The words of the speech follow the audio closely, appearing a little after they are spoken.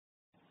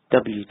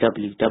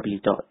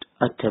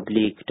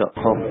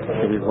www.attableek.com,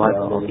 the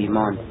revival of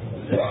Iman.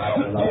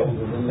 ونعوذ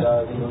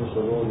بالله من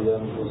شرور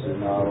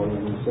أنفسنا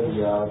ومن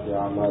سيئات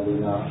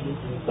أعمالنا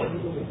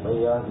من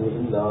يهده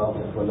الله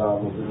فلا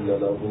مضل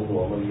له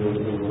ومن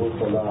يضلل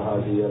فلا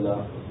هادي له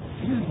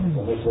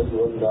ونشهد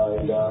أن لا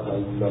إله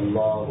إلا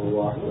الله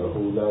وحده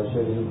لا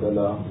شريك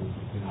له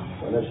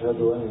ونشهد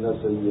أن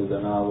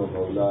سيدنا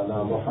ومولانا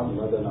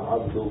محمدا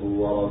عبده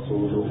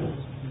ورسوله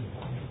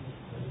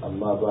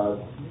أما بعد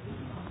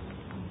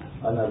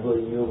عن أبي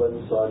أيوب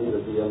الأنصاري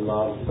رضي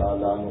الله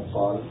تعالى عنه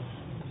قال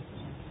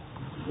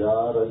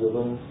جاء رجل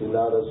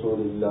إلى رسول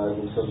الله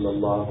صلى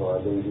الله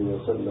عليه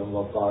وسلم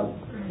وقال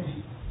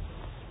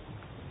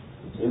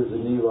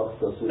إذني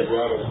واختصر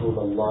يا رسول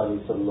الله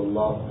صلى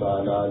الله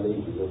تعالى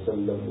عليه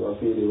وسلم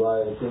وفي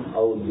رواية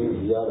أوجز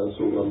يا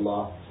رسول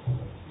الله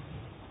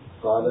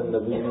قال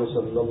النبي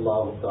صلى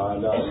الله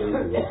تعالى عليه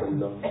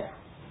وسلم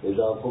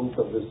إذا قمت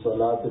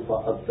بالصلاة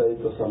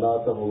فأتيت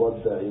صلاة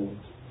مودع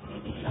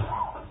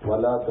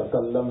ولا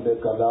تكلم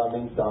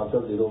بكلام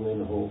تعتذر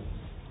منه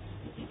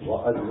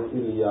وأجزئ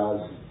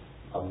الياس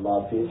أما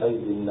في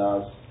أيدي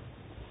الناس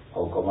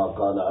أو كما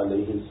قال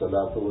عليه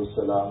الصلاة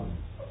والسلام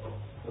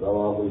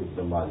رواہ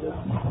ابن ماجہ۔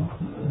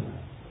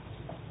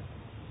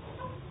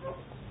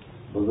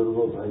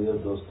 بزرگوں، بھائیوں،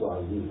 دوستوں،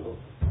 عزیز ہو،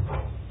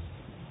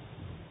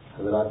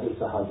 حضرات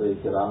صحابہ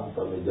کرام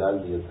کا مزاج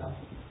یہ تھا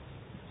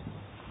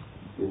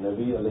کہ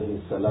نبی علیہ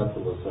الصلاۃ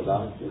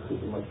والسلام کی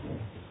خدمت میں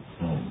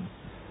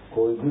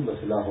کوئی بھی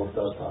مسئلہ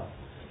ہوتا تھا،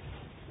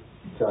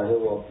 چاہے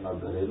وہ اپنا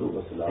گھریلو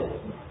مسئلہ ہو،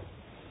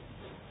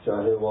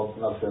 چاہے وہ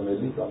اپنا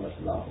فیملی کا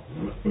مسئلہ ہو،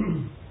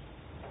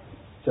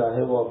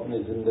 چاہے وہ اپنی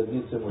زندگی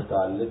سے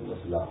متعلق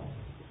مسئلہ ہو،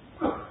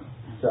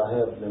 چاہے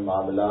اپنے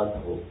معاملات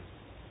ہو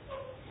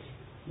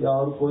یا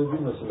اور کوئی بھی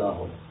مسئلہ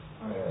ہو،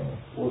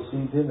 وہ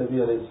سیدھے نبی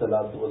علیہ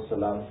الصلاۃ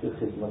والسلام کی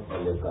خدمت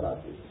میں لے کر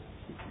آتے تھے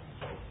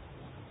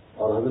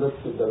اور حضرت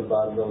کے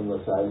دربار میں ان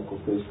مسائل کو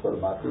پیش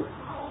فرماتے تھے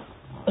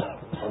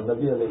اور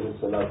نبی علیہ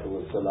الصلاۃ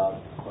والسلام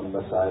ان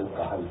مسائل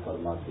کا حل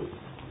فرماتے تھے۔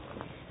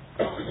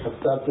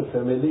 حتیٰ کہ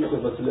فیملی کے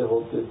مسئلے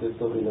ہوتے تھے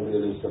تو بھی نبی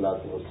علیہ الصلاۃ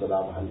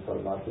والسلام حل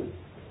فرماتے تھے،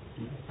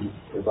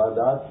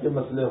 عبادات کے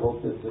مسئلے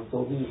ہوتے تھے تو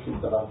بھی اسی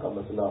طرح کا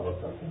مسئلہ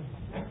ہوتا تھا۔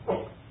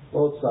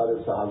 بہت سارے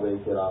صحابہ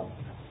کرام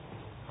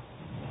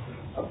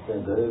اپنے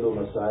گھریلو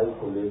مسائل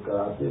کو لے کر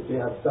آتے تھے،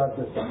 حتیٰ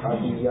کہ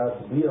صحابیات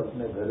بھی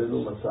اپنے گھریلو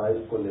مسائل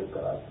کو لے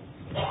کر آتے تھے۔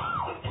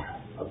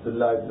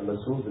 عبداللہ ابن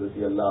مسعود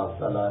رضی اللہ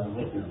تعالیٰ عنہ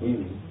کی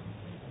بیوی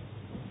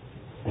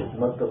ایک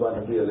مرتبہ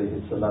نبی علیہ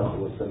الصلاۃ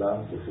والسلام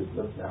کی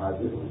خدمت میں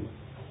حاضر ہوئی،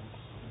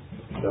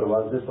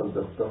 دروازے پر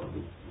دستک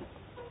دی،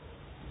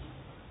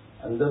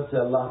 اندر سے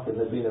اللہ کے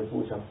نبی نے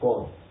پوچھا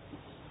کون؟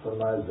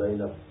 فرمایا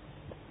زینب۔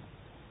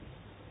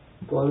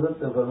 تو حضرت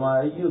نے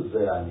فرمایا ایو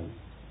زیانی،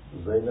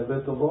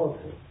 زینبیں تو بہت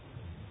ہے،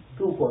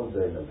 تو کون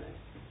زینب ہے؟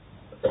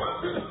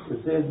 اس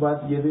سے ایک بات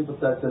یہ بھی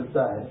پتہ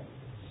چلتا ہے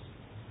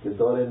کہ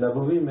دور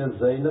نبوی میں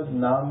زینب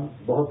نام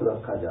بہت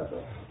رکھا جاتا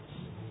تھا،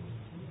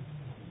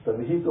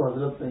 تبھی تو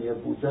حضرت نے یہ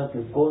پوچھا کہ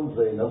کون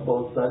زینب؟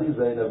 بہت ساری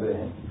زینبیں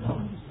ہیں،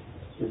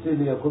 اسی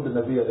لیے خود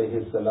نبی علیہ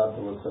الصلاۃ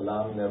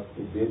والسلام نے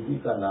اپنی بیٹی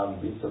کا نام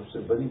بھی، سب سے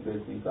بڑی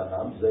بیٹی کا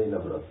نام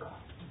زینب رکھا۔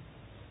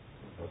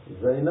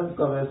 زینب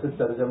کا ویسے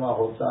ترجمہ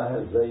ہوتا ہے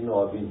زین و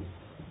ابین،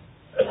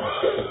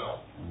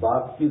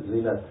 باپ کی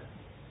زینت۔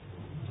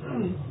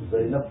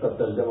 زینب کا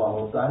ترجمہ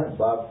ہوتا ہے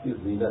باپ کی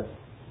زینت۔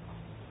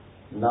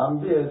 نام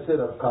بھی ایسے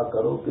رکھا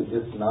کرو کہ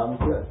جس نام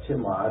کے اچھے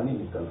معانی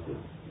نکلتے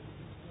ہیں۔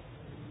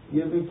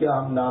 یہ بھی کیا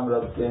ہم نام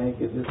رکھتے ہیں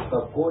کہ جس کا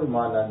کوئی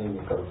معنی نہیں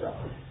نکلتا۔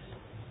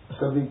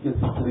 کبھی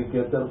کسی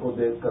کرکٹر کو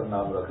دیکھ کر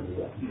نام رکھ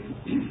لیا،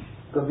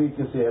 کبھی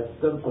کسی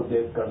ایکٹر کو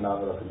دیکھ کر نام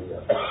رکھ لیا،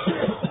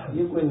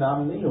 یہ کوئی نام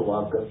نہیں ہوا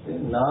کرتے۔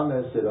 نام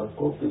ایسے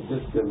رکھو کہ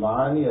جس کے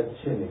معانی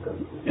اچھے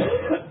نکلتے ہیں۔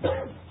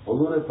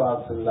 حضور پاک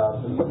صلی اللہ علیہ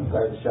وسلم کا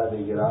ارشاد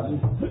گرامی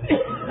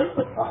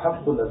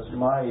احب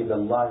الاسماء الی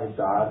اللہ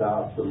تعالی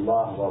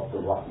عبداللہ و عبد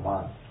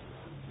الرحمن،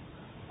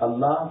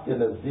 اللہ کے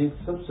نزدیک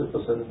سب سے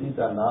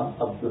پسندیدہ نام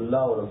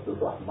عبداللہ اور عبد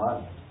الرحمن،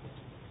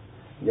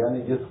 یعنی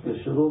جس کے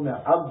شروع میں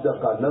عبد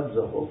کا لفظ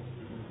ہو،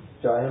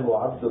 چاہے وہ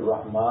عبد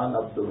الرحمن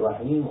عبد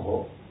الرحیم ہو،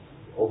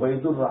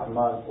 عبید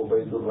الرحمن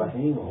عبید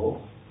الرحیم ہو،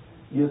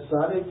 یہ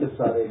سارے کے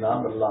سارے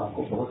نام اللہ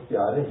کو بہت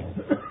پیارے ہیں،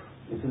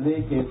 اس لیے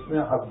کہ اس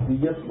میں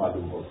عبدیت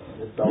معلوم ہوتی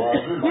ہے،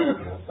 تواضع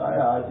معلوم ہوتا ہے،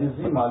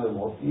 عاجزی معلوم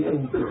ہوتی ہے،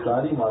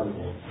 انکساری معلوم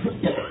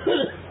ہوتی ہے،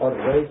 اور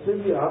ویسے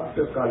بھی عبد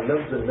کا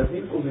لفظ نبی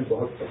کو بھی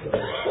بہت پسند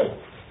ہے۔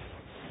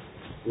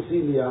 اسی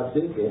لیے آپ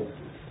دیکھیں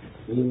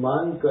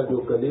ایمان کا جو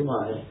کلمہ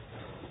ہے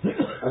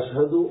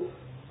اشہد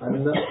ان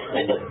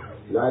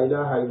لا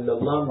الہ الا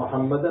اللہ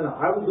محمد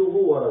عبدہ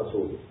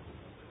ورسولہ،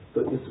 تو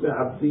اس میں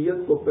عبدیت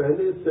کو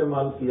پہلے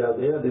استعمال کیا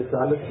گیا،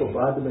 رسالت کو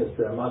بعد میں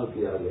استعمال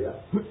کیا گیا۔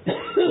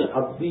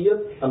 عبدیت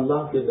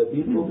اللہ کے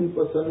نبی کو بھی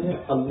پسند ہے،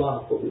 اللہ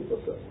کو بھی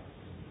پسند ہے۔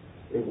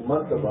 ایک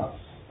مرتبہ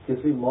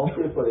کسی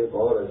موقع پر ایک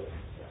عورت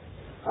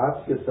آپ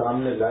کے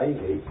سامنے لائی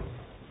گئی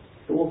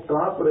تو وہ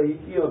کانپ رہی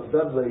تھی اور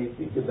ڈر رہی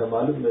تھی کہ نہ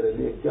معلوم میرے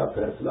لیے کیا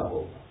فیصلہ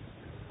ہوگا۔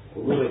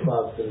 حضور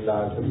پاک صلی اللہ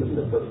علیہ وسلم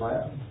نے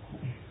فرمایا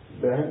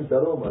بہن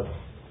ڈرو مت،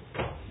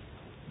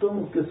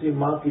 تم کسی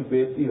ماں کی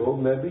بیٹی ہو،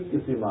 میں بھی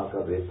کسی ماں کا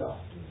بیٹا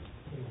ہوں۔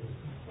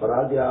 اور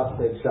آگے آپ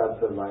نے ارشاد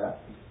فرمایا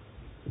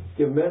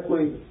کہ میں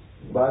کوئی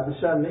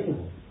بادشاہ نہیں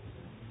ہوں،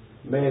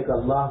 میں ایک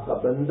اللہ کا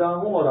بندہ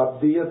ہوں اور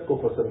عبدیت کو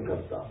پسند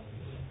کرتا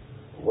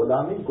ہوں،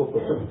 غلامی کو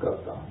پسند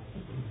کرتا ہوں۔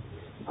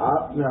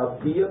 آپ میں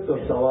عبدیت اور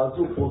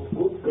تواضع کود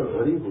کود کر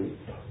بھری ہوئی،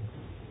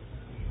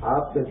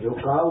 آپ نے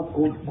جھکاؤ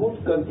کود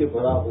کود کر کے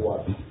بھرا ہوا،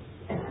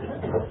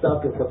 حتیٰ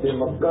کہ فتح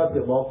مکہ کے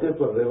موقع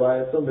پر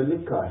روایتوں میں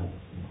لکھا ہے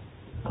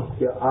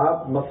کہ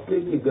آپ مکے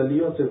کی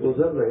گلیوں سے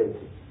گزر رہے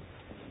تھے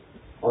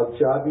اور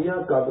چابیاں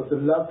کعبۃ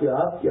اللہ کے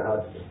آپ کے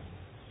ہاتھ میں،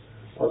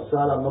 اور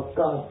سارا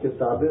مکہ آپ کے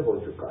تابع ہو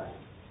چکا ہے،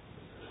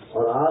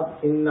 اور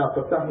آپ انا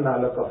فتحنا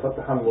لک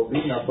فتحا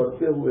مبینا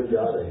پڑھتے ہوئے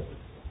جا رہے ہیں،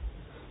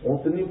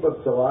 اونٹنی پر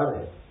سوار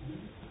ہے،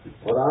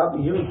 اور آپ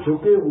یوں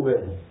جھکے ہوئے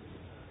ہیں،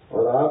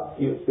 اور آپ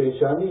کی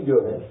پیشانی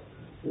جو ہے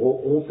وہ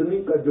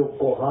اونٹنی کا جو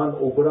کوہان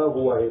ابڑا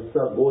ہوا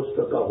حصہ گوشت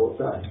کا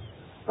ہوتا ہے،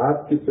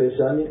 آپ کی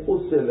پیشانی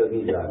اس سے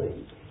لگی جا رہی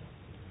ہے،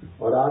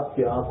 اور آپ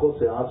کی آنکھوں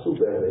سے آنسو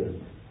بہ رہے ہیں،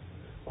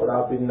 اور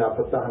آپ انا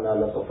فتحنا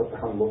لک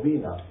فتحا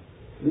مبینا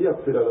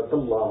لیغفر لک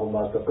اللہ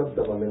ما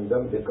تقدم من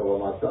ذنبک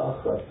وما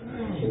تأخر،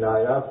 ان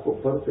آیات کو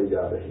پڑھتے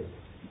جا رہے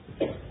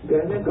ہیں۔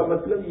 کہنے کا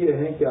مطلب یہ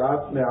ہے کہ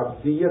آپ میں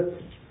عبدیت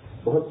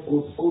بہت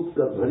کود کود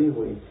کر بھری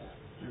ہوئی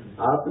تھی۔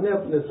 آپ نے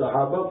اپنے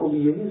صحابہ کو بھی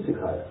یہی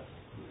سکھایا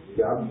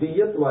کہ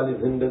عبدیت والی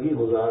زندگی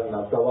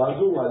گزارنا،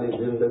 تواضع والی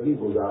زندگی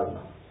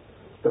گزارنا،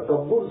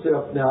 تکبر سے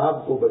اپنے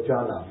آپ کو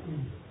بچانا،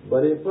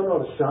 بڑےپن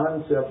اور شان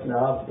سے اپنے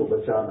آپ کو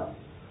بچانا،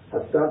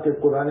 حتیٰ کہ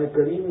قرآن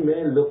کریم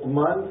میں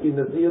لقمان کی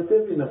نصیحتیں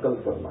بھی نقل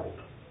فرمائی۔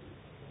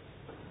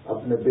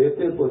 اپنے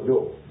بیٹے کو جو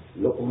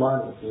لقمان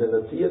نے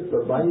نصیحت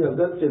فرمائی،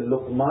 اگرچہ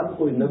لقمان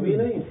کوئی نبی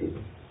نہیں تھی،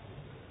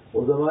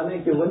 وہ زمانے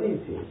کے ولی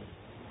تھے،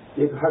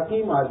 ایک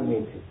حکیم آدمی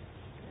تھے،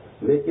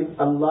 لیکن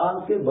اللہ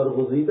کے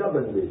برگزیدہ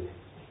بندے تھے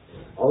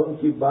اور ان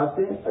کی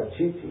باتیں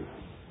اچھی تھیں۔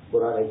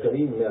 قرآن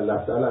کریم میں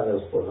اللہ تعالیٰ نے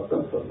اس کو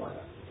نقل فرمایا۔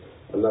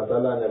 اللہ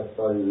تعالیٰ نے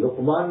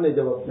لقمان نے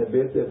جب اپنے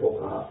بیٹے کو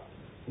کہا،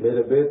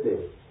 میرے بیٹے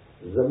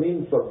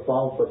زمین پر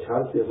پاؤں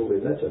پچھاڑتے ہوئے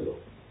نہ چلو،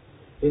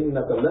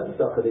 انک لن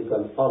تخرق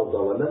الارض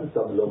ولن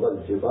تبلغ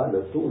الجبال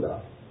طولا،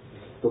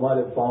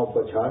 تمہارے پاؤں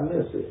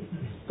پچھاڑنے سے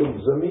تم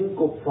زمین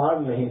کو پھاڑ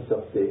نہیں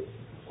سکتے،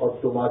 اور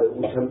تمہارے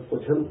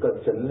اچھل کر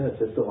چلنے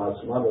سے تم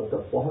آسمانوں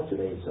تک پہنچ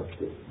نہیں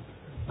سکتے،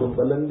 تم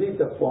بلندی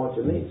تک پہنچ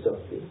نہیں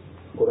سکتے۔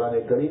 قرآن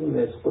کریم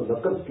میں اس کو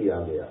نقل کیا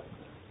گیا۔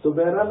 تو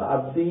بہرحال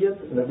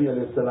عبدیت نبی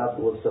علیہ الصلوۃ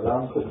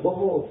والسلام کو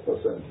بہت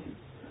پسند تھی،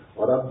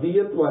 اور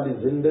عبدیت والی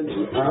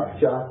زندگی آپ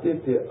چاہتے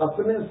تھے،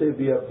 اپنے سے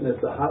بھی، اپنے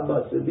صحابہ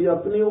سے بھی،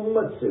 اپنی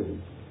امت سے بھی۔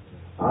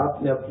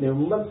 آپ نے اپنی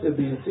امت سے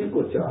بھی اسی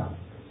کو چاہا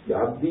کہ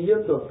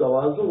عبدیت اور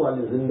تواضع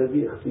والی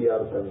زندگی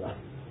اختیار کرنا۔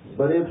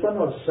 بڑےپن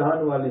اور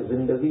شان والی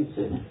زندگی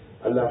سے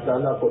اللہ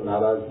تعالیٰ کو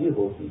ناراضگی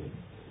ہوتی ہے۔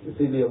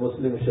 اسی لیے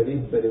مسلم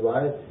شریف میں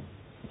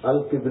روایت،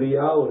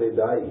 الکبریاء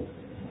ردائی،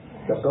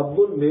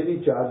 تکبر میری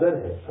چادر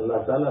ہے، اللہ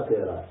تعالیٰ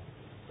کہہ رہا ہے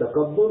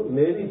تکبر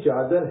میری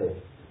چادر ہے،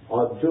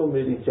 اور جو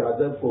میری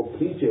چادر کو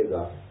کھینچے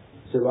گا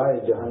سوائے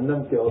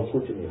جہنم کے اور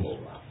کچھ نہیں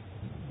ہوگا۔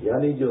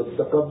 یعنی جو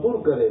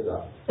تکبر کرے گا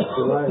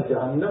سوائے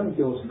جہنم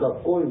کے اس کا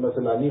کوئی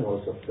مسئلہ نہیں ہو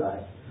سکتا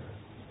ہے۔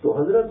 تو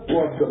حضرت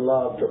کو عبداللہ،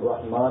 عبد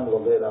الرحمن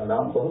وغیرہ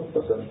نام بہت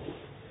پسند تھے۔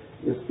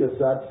 اس کے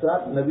ساتھ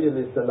ساتھ نبی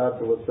علیہ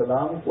الصلوۃ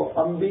والسلام کو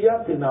انبیاء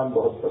کے نام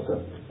بہت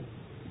پسند تھے،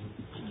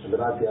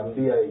 حضرات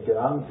انبیاء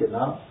کرام کے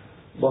نام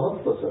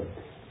بہت پسند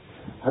تھے،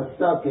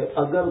 حتیٰ کہ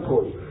اگر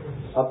کوئی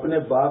اپنے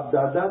باپ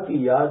دادا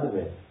کی یاد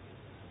میں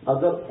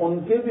اگر ان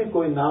کے بھی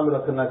کوئی نام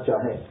رکھنا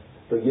چاہیں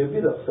تو یہ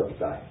بھی رکھ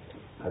سکتا ہے،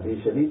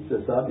 حدیث شریف سے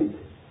ثابت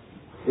ہے۔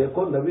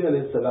 دیکھو نبی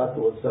علیہ الصلوۃ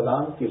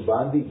والسلام کی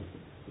باندی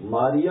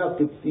ماریا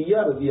قبطیہ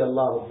رضی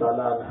اللہ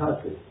تعالی عنہا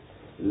سے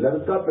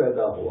لڑکا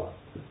پیدا ہوا،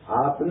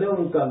 آپ نے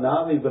ان کا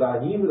نام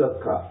ابراہیم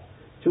رکھا،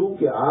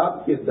 چونکہ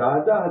آپ کے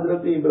دادا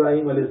حضرت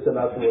ابراہیم علیہ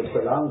الصلوۃ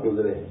والسلام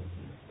گزرے ہیں،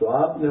 تو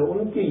آپ نے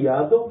ان کی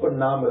یادوں پر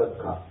نام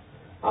رکھا۔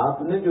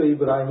 آپ نے جو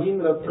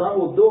ابراہیم رکھا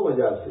وہ دو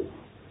وجہ سے،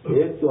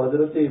 ایک تو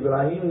حضرت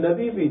ابراہیم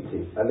نبی بھی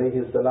تھے علیہ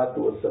الصلوۃ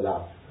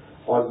والسلام،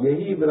 اور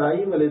یہی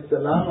ابراہیم علیہ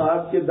السلام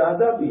آپ کے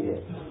دادا بھی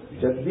ہیں،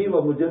 جدی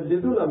و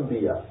مجدد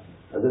الانبیاء،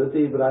 حضرت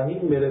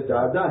ابراہیم میرے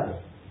دادا ہیں۔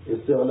 اس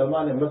سے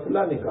علماء نے مسئلہ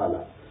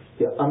نکالا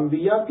کہ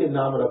انبیاء کے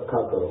نام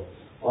رکھا کرو،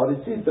 اور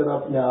اسی طرح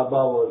اپنے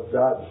آبا و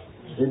اجداد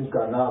جن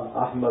کا نام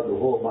احمد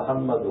ہو،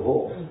 محمد ہو،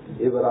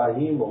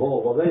 ابراہیم ہو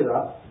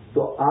وغیرہ،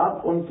 تو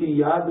آپ ان کی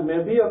یاد میں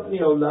بھی اپنی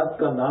اولاد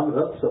کا نام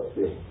رکھ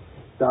سکتے ہیں،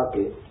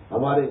 تاکہ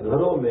ہمارے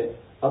گھروں میں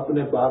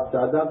اپنے باپ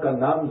دادا کا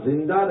نام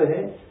زندہ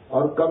رہے،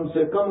 اور کم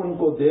سے کم ان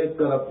کو دیکھ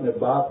کر اپنے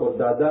باپ اور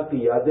دادا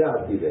کی یادیں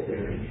آتی رہے۔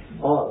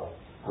 اور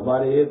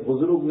ہمارے ایک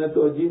بزرگ نے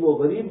تو عجیب و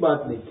غریب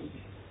بات لکھی،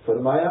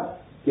 فرمایا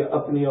کہ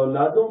اپنی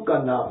اولادوں کا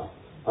نام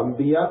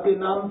انبیاء کے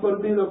نام پر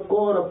بھی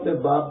رکھو اور اپنے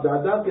باپ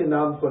دادا کے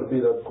نام پر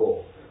بھی رکھو،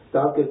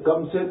 تاکہ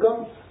کم سے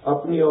کم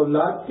اپنی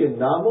اولاد کے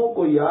ناموں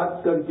کو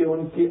یاد کر کے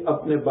ان کی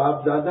اپنے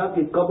باپ دادا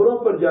کی قبروں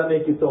پر جانے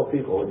کی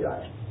توفیق ہو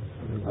جائے،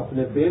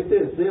 اپنے بیٹے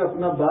سے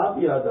اپنا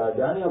باپ یاد آ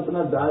جائے،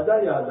 اپنا دادا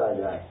یاد آ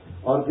جائے،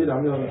 اور پھر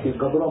ہمیں ان کی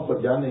قبروں پر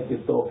جانے کی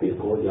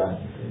توفیق ہو جائے۔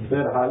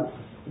 بہرحال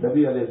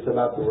نبی علیہ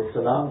الصلوۃ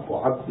والسلام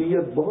کو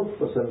عبدیت بہت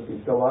پسند تھی،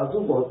 تواضع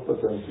بہت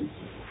پسند تھی.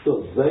 تو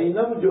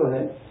زینب جو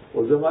ہے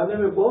اس زمانے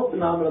میں بہت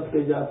نام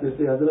رکھے جاتے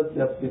تھے. حضرت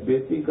نے اپنی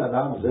بیٹی کا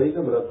نام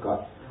زینب رکھا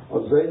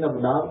اور زینب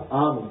نام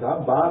عام تھا.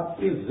 باپ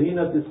کی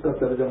زینت اس کا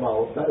ترجمہ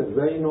ہوتا ہے.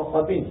 زین و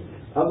ابن،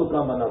 اب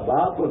کا معنی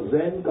باپ اور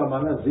زین کا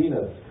معنی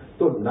زینت.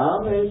 تو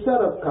نام ایسا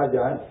رکھا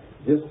جائے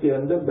جس کے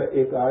اندر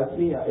ایک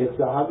آدمی ایک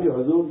صحابی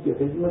حضور کی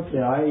خدمت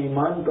میں آئے،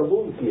 ایمان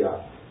قبول کیا.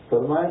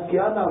 فرمایا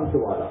کیا نام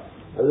تمہارا؟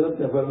 حضرت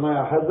نے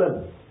فرمایا حزن.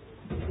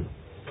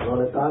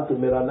 انہوں نے کہا کہ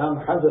میرا نام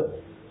حزن.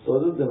 تو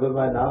حضرت نے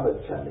فرمایا نام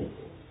اچھا نہیں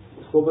ہے،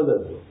 اس کو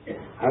بدل دو.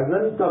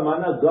 حزن کا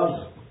معنی غم.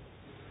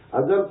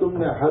 اگر تم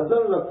نے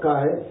حزن رکھا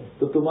ہے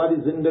تو تمہاری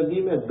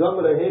زندگی میں غم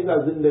رہے گا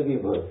زندگی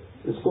بھر،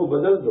 اس کو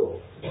بدل دو.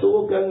 تو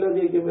وہ کہنے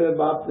لگے کہ میرے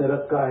باپ نے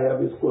رکھا ہے،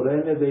 اب اس کو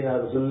رہنے دیں یا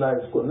رسول اللہ،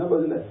 اس کو نہ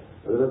بدلیں.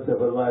 حضرت نے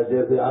فرمایا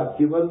جیسے آپ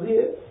کی مرضی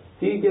ہے،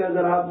 ٹھیک ہے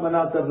اگر آپ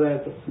منع کر رہے ہیں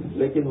تو.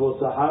 لیکن وہ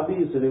صحابی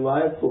اس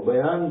روایت کو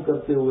بیان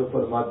کرتے ہوئے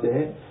فرماتے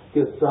ہیں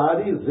کہ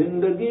ساری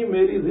زندگی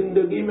میری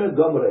زندگی میں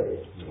غم رہے،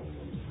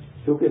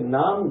 کیونکہ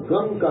نام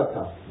غم کا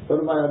تھا.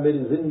 فرمایا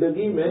میری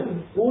زندگی میں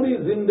پوری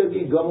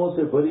زندگی غموں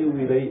سے بھری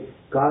ہوئی رہی.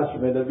 کاش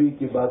میں نبی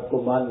کی بات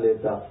کو مان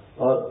لیتا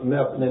اور میں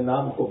اپنے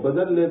نام کو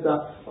بدل لیتا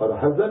اور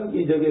حزن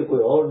کی جگہ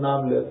کوئی اور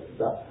نام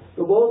لیتا.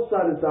 تو بہت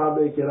سارے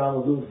صحابہ کرام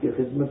حضور کی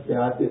خدمت میں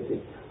آتے تھے،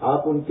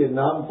 آپ ان کے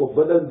نام کو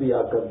بدل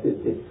دیا کرتے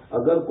تھے.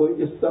 اگر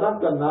کوئی اس طرح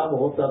کا نام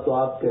ہوتا تو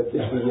آپ کہتے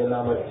کہ یہ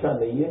نام اچھا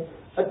نہیں ہے،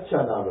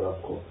 اچھا نام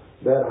رکھو.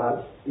 بہرحال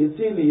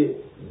اسی لیے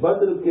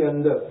بدر کے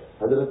اندر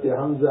حضرت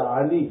حمزہ،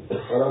 علی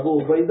اور ابو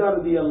عبیدہ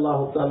رضی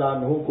اللہ تعالیٰ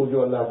عنہ کو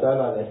جو اللہ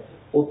تعالیٰ نے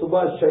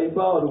عتبہ،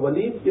 شیبہ اور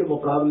ولید کے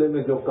مقابلے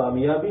میں جو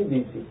کامیابی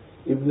دی تھی،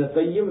 ابن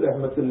قیم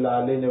رحمت اللہ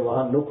علیہ نے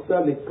وہاں نقطہ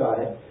لکھا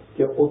ہے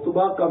کہ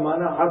عتبہ کا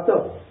معنی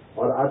عتب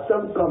اور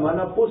عتب کا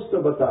معنی پشت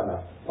بتانا،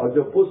 اور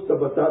جو پشت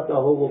بتاتا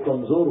ہو وہ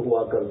کمزور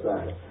ہوا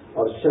کرتا ہے.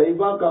 اور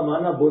شیبہ کا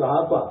معنی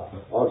بڑھاپا،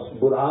 اور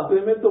بڑھاپے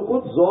میں تو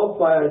خود ضعف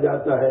پایا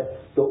جاتا ہے،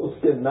 تو اس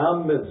کے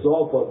نام میں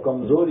ضعف اور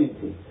کمزوری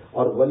تھی.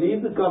 اور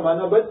ولید کا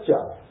معنی بچہ،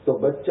 تو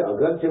بچہ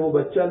اگرچہ وہ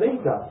بچہ نہیں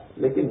تھا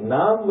لیکن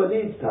نام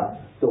ولید تھا،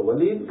 تو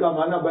ولید کا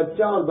معنی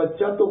بچہ، اور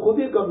بچہ تو خود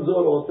ہی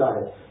کمزور ہوتا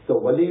ہے. تو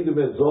ولید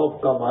میں ضعف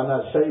کا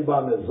معنی، شیبہ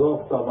میں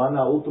ضعف کا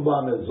معنی، عتبہ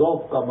میں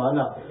ضعف کا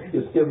معنی.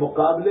 اس کے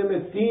مقابلے میں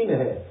 3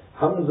 ہے.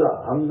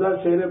 حمزہ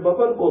شیر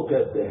ببر کو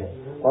کہتے ہیں،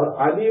 اور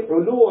علی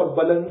علو اور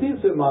بلندی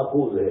سے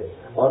ماخوذ ہے،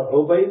 اور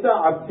عبیدہ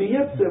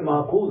عبدیت سے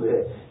ماخوذ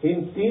ہے.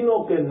 ان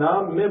تینوں کے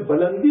نام میں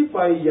بلندی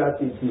پائی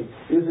جاتی تھی،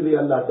 اس لیے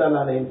اللہ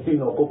تعالیٰ نے ان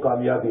تینوں کو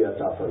کامیابی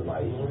عطا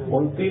فرمائی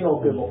ان تینوں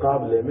کے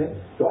مقابلے میں.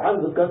 تو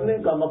عرض کرنے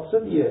کا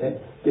مقصد یہ ہے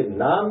کہ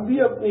نام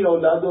بھی اپنی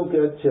اولادوں کے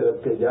اچھے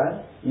رکھے جائیں.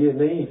 یہ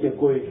نہیں کہ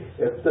کوئی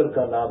ایکٹر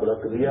کا نام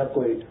رکھ لیا،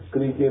 کوئی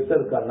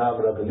کرکٹر کا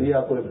نام رکھ لیا،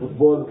 کوئی فٹ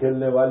بال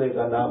کھیلنے والے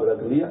کا نام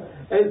رکھ لیا.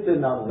 ایسے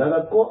نام نہ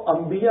رکھو.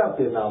 انبیاء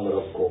کے نام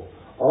رکھو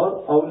اور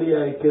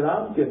اولیاء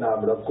کرام کے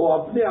نام رکھو.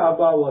 اپنے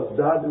آبا و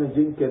اجداد میں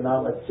جن کے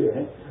نام اچھے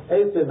ہیں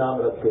ایسے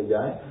نام رکھے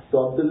جائیں.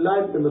 تو عبداللہ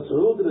بن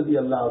مسعود رضی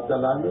اللہ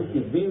تعالیٰ عنہ کی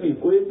بیوی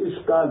کو ایک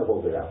اشکال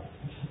ہو گیا،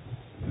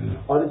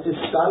 اور اس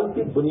اشکال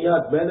کی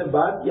بنیاد میں نے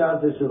بات یہاں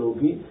سے شروع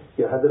کی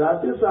کہ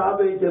حضرات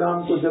صحابہ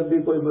کرام کو جب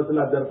بھی کوئی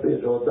مسئلہ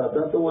درپیش ہوتا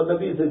تھا تو وہ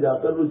نبی سے جا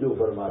کر رجوع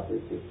فرماتے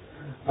تھے.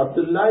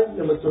 عبداللہ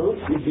بن مسعود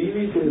کی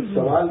بیوی کو ایک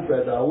سوال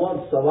پیدا ہوا، اور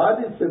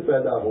سوال اس سے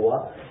پیدا ہوا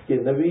کہ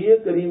نبی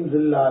کریم صلی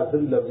اللہ علیہ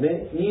وسلم نے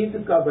عید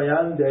کا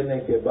بیان دینے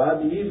کے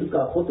بعد، عید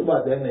کا خطبہ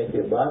دینے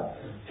کے بعد،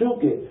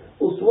 چونکہ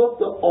اس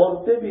وقت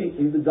عورتیں بھی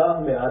عیدگاہ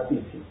میں آتی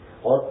تھیں،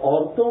 اور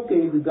عورتوں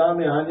کے عیدگاہ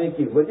میں آنے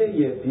کی وجہ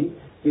یہ تھی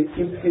کہ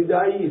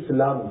ابتدائی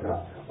اسلام تھا،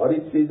 اور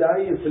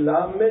ابتدائی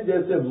اسلام میں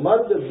جیسے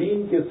مرد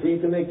دین کے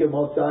سیکھنے کے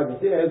محتاج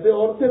تھے ایسے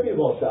عورتیں بھی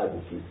محتاج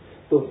تھیں.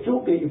 تو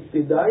چونکہ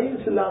ابتدائی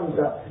اسلام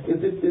تھا،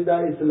 اس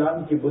ابتدائی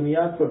اسلام کی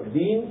بنیاد پر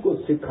دین کو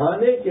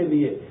سکھانے کے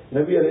لیے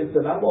نبی علیہ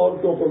السلام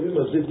عورتوں کو بھی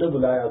مسجد میں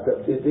بلایا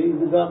کرتے تھے،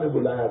 عیدگاہ میں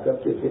بلایا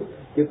کرتے تھے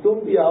کہ تم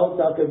بھی آؤ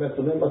تاکہ میں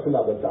تمہیں مسئلہ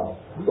بتاؤں.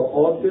 تو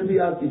عورتیں بھی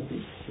آتی تھی.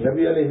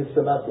 نبی علیہ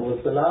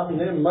السلام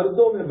نے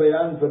مردوں میں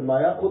بیان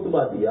فرمایا،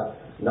 خطبہ دیا،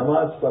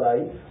 نماز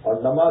پڑھائی، اور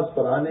نماز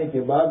پڑھانے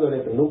کے بعد، اور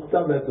ایک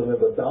نقطہ میں تمہیں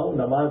بتاؤں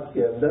نماز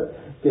کے اندر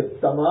کہ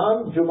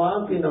تمام جمعہ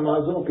کی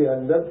نمازوں کے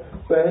اندر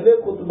پہلے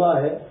خطبہ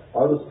ہے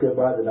اور اس کے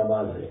بعد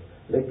نماز ہے،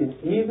 لیکن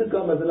عید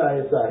کا مسئلہ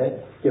ایسا ہے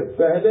کہ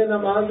پہلے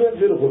نماز ہے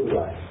پھر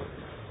خطبہ ہے.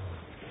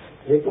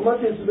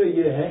 حکمت اس میں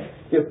یہ ہے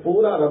کہ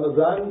پورا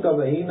رمضان کا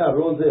مہینہ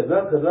روزے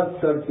رکھ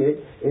کر کے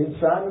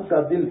انسان کا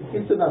دل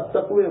اتنا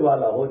تقوی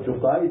والا ہو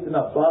چکا،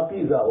 اتنا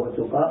پاکیزہ ہو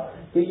چکا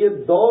کہ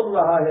یہ دوڑ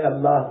رہا ہے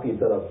اللہ کی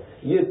طرف،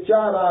 یہ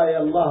چاہ رہا ہے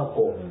اللہ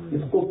کو،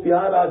 اس کو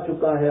پیار آ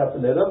چکا ہے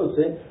اپنے رب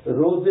سے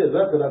روزے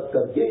رکھ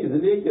کر کے. اس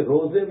لیے کہ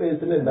روزے میں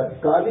اس نے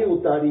نکالی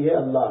اتاری ہے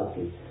اللہ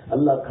کی.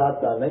 اللہ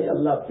کھاتا نہیں،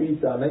 اللہ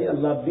پیتا نہیں،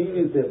 اللہ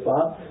بیوی سے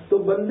پاک. تو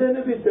بندے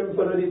نے بھی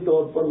ٹیمپرری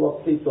طور پر،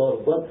 وقتی طور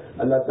پر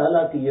اللہ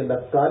تعالیٰ کی یہ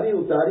نکالی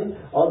اتاری،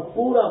 اور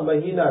پورا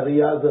مہینہ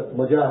ریاضت،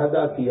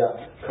 مجاہدہ کیا،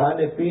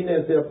 کھانے پینے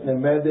سے اپنے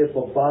معدے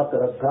کو پاک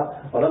رکھا،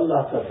 اور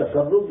اللہ کا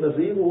تقرب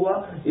نصیب ہوا.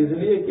 اس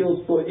لیے کہ اس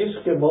کو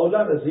عشق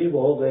مولا نصیب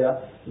ہو گیا،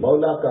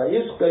 مولا کا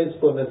عشق اس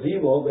کو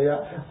نصیب ہو گیا.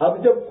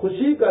 اب جب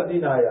خوشی کا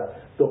دن آیا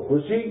تو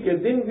خوشی کے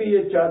دن بھی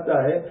یہ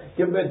چاہتا ہے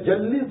کہ میں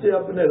جلدی سے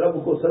اپنے رب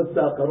کو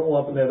سجدہ کروں،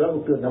 اپنے رب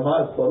کی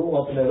نماز پڑھوں،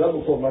 اپنے رب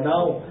کو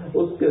مناؤں،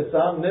 اس کے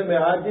سامنے میں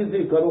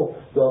عاجزی کروں۔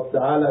 تو اب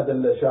تعالیٰ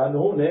جل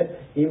شانہ نے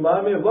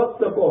امام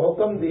وقت کو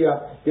حکم دیا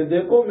کہ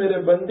دیکھو میرے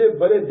بندے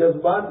بڑے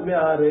جذبات میں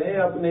آ رہے ہیں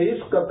اپنے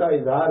عشق کا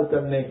اظہار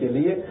کرنے کے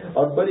لیے،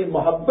 اور بڑی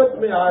محبت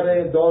میں آ رہے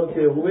ہیں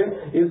دوڑتے ہوئے،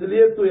 اس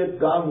لیے تو ایک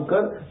کام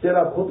کر،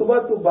 تیرا خطبہ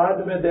تو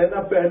بعد میں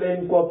دینا، پہلے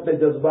ان کو اپنے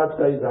جذبات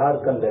کا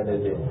اظہار کر لینے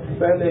دے،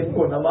 پہلے ان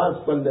کو نماز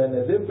پڑھ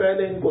لینے دے،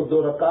 پہلے ان کو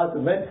 2 رکعت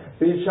میں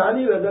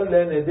پیشانی رگڑ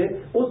لینے دے،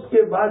 اس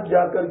کے بعد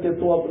جا کر کے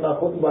تو اپنا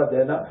خطبہ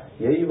دینا۔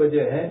 یہی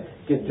وجہ ہے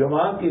کہ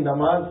جمعہ کی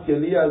نماز کے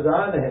لیے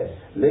اذان ہے،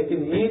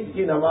 لیکن عید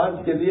کی نماز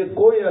کے لیے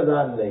کوئی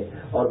اذان نہیں،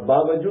 اور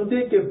باوجود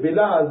کہ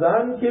بلا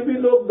اذان کے بھی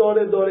لوگ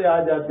دورے دورے آ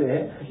جاتے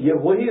ہیں۔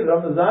 یہ وہی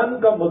رمضان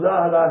کا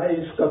مظاہرہ ہے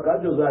عشق کا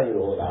جو ظاہر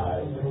ہو رہا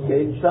ہے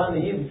کہ انسان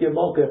عید کے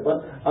موقع پر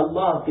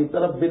اللہ کی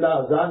طرف بلا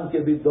اذان کے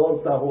بھی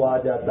دوڑتا ہوا آ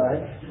جاتا ہے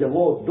کہ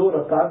وہ 2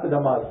 رکعت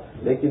نماز۔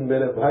 لیکن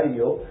میرے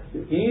بھائیو،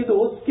 عید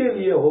اس کے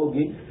لیے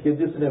ہوگی کہ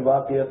جس نے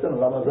واقعتاً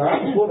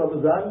رمضان کو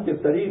رمضان کے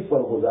طریق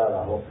پر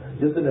گزارا ہو،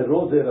 جس نے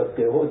روزے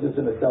رکھے ہو، جس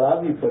نے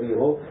تراویح پڑھی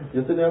ہو،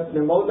 جس نے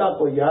اپنے مولا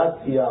کو یاد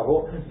کیا ہو،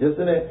 جس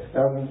نے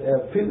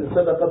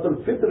صدقۃ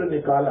الفطر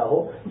نکالا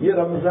ہو۔ یہ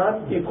رمضان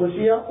کی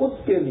خوشیاں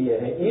اس کے لیے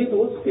ہیں، عید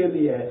اس کے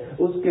لیے ہے،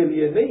 اس کے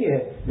لیے نہیں ہے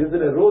جس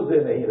نے روزے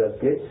نہیں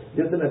رکھے،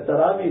 جس نے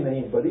تراویح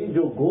نہیں پڑھی،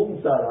 جو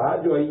گھومتا رہا،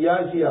 جو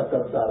عیاشیاں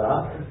کرتا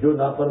رہا، جو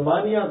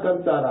نافرمانیاں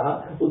کرتا رہا،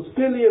 اس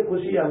کے لیے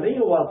خوشیاں نہیں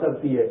ہوا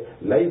کرتی ہے۔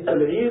 لیس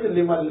العید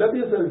لمن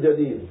لبس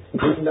الجدید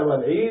انما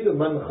العید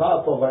من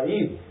خاف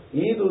وعید۔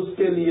 عید اس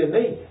کے لیے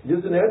نہیں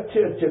جس نے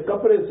اچھے اچھے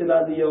کپڑے سلا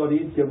دیے اور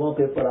عید کے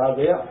موقع پر آ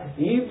گیا،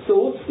 عید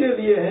تو اس کے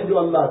لیے ہے جو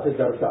اللہ سے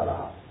ڈرتا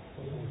رہا،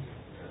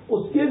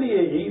 اس کے لیے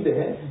عید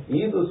ہے۔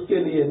 عید اس کے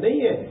لیے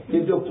نہیں ہے کہ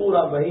جو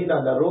پورا مہینہ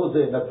نہ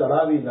روزے نہ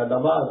تراویح نہ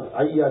نماز،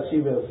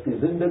 عیاشی میں اس کی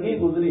زندگی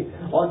گزری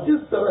اور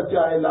جس طرح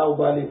چاہے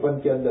لاؤبالی پن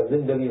کے اندر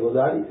زندگی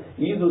گزاری،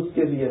 عید اس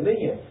کے لیے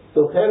نہیں ہے۔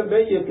 تو خیر میں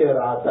یہ کہہ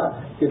رہا تھا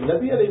کہ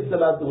نبی علیہ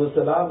الصلوۃ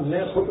والسلام نے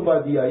خطبہ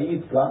دیا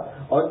عید کا،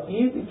 اور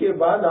عید کے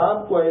بعد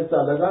آپ کو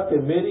ایسا لگا کہ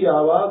میری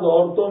آواز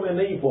عورتوں میں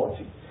نہیں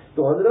پہنچی،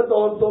 تو حضرت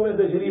عورتوں میں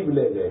تشریف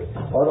لے گئے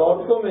اور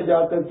عورتوں میں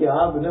جا کر کے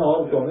آپ نے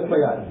عورتوں میں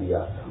بیان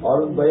دیا،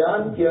 اور اس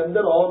بیان کے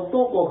اندر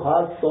عورتوں کو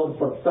خاص طور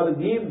پر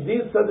ترغیب دی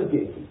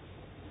صدقے کی،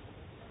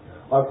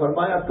 اور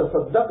فرمایا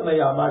تصدقن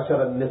یا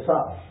معاشر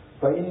النساء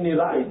فإنی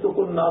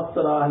رأیتکن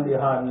اکثر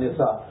اہلہا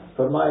النساء۔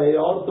 فرمایا اے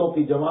عورتوں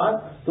کی جماعت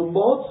تم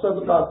بہت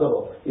صدقہ کرو،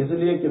 اس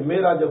لیے کہ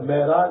میرا جب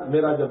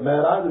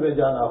معراج میں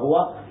جانا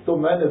ہوا تو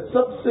میں نے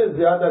سب سے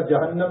زیادہ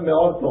جہنم میں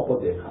عورتوں کو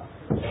دیکھا۔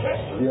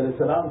 نبی علیہ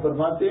السلام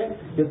فرماتے ہیں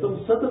کہ تم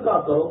صدقہ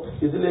کرو،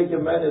 اس لیے کہ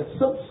میں نے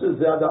سب سے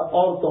زیادہ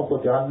عورتوں کو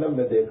جہنم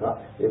میں دیکھا۔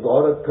 ایک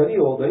عورت کھڑی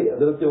ہو گئی،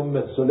 حضرت ام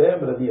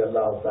سلیم رضی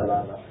اللہ تعالیٰ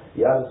عنہ،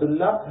 یا رسول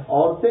اللہ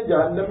عورتیں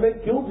جہنم میں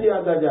کیوں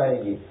زیادہ جائیں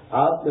گی؟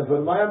 آپ نے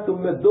فرمایا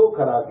تم میں 2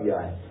 خرابیاں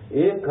ہیں۔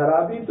 ایک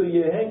خرابی تو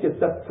یہ ہے کہ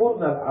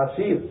تکفرن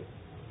العشیر،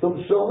 تم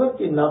شوہر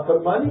کی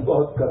نافرمانی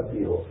بہت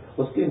کرتی ہو،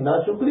 اس کی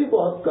ناشکری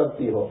بہت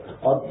کرتی ہو،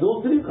 اور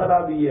دوسری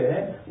خرابی یہ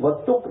ہے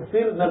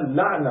وَتُكْثِرْنَ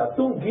اللَّعْنَ،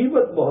 تم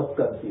غیبت بہت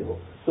کرتی ہو،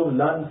 تم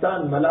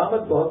لعنتان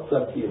ملامت بہت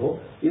کرتی ہو۔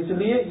 اس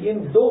لیے ان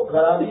 2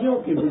 خرابیوں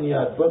کی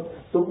بنیاد پر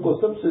تم کو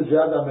سب سے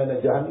زیادہ میں نے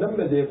جہنم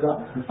میں دیکھا۔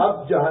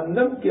 اب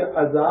جہنم کے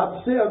عذاب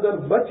سے اگر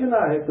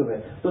بچنا ہے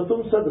تمہیں تو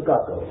تم صدقہ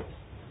کرو۔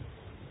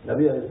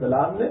 نبی علیہ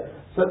السلام نے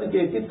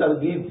صدقے کی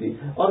ترغیب دی،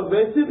 اور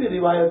ویسے بھی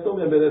روایتوں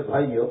میں میرے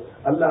بھائیوں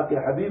اللہ کے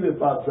حبیب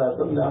پاک صلی اللہ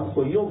علیہ وسلم نے ہم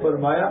کو یوں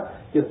فرمایا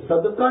کہ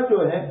صدقہ جو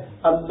ہے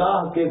اللہ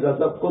کے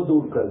غضب کو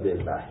دور کر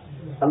دیتا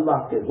ہے،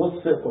 اللہ کے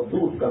غصے کو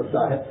دور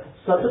کرتا ہے۔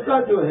 صدقہ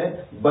جو ہے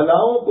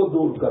بلاؤں کو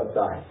دور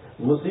کرتا ہے،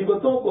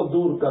 مصیبتوں کو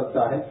دور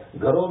کرتا ہے۔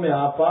 گھروں میں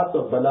آفات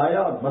اور بلایا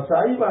اور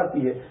مصائب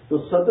آتی ہے تو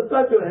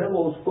صدقہ جو ہے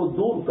وہ اس کو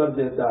دور کر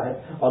دیتا ہے،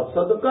 اور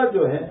صدقہ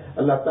جو ہے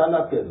اللہ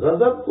تعالیٰ کے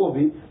غضب کو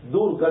بھی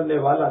دور کرنے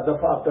والا،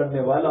 دفع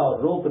کرنے والا اور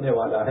روکنے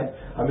والا ہے۔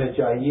 ہمیں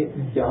چاہیے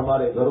کہ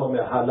ہمارے گھروں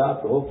میں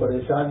حالات ہو،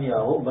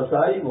 پریشانیاں ہو،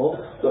 مصائب ہو،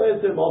 تو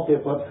ایسے موقع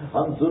پر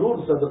ہم ضرور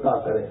صدقہ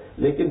کریں،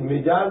 لیکن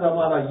مزاج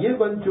ہمارا یہ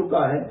بن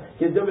چکا ہے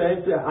کہ جب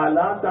ایسے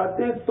حالات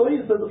آتے ہیں تو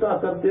ہی صدقہ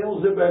کرتے ہیں،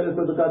 اس سے پہلے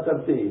صدقہ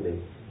کرتے ہی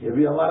نہیں۔ یہ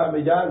بھی ہمارا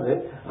مزاج ہے،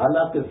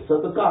 حالانکہ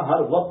صدقہ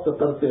ہر وقت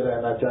کرتے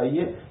رہنا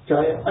چاہیے،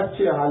 چاہے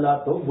اچھے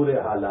حالات ہو، برے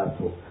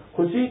حالات ہو،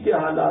 خوشی کے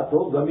حالات ہو،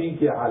 غمی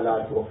کے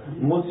حالات ہو،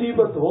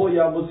 مصیبت ہو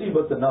یا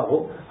مصیبت نہ ہو،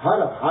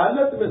 ہر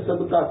حالت میں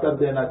صدقہ کر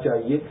دینا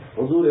چاہیے۔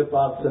 حضور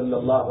پاک صلی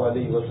اللہ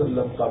علیہ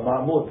وسلم کا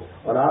معمول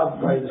اور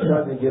آپ کا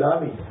ارشاد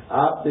گرامی،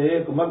 آپ نے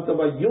ایک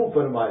مرتبہ یوں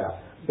فرمایا،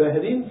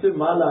 بحرین سے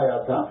مال آیا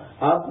تھا،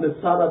 آپ نے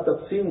سارا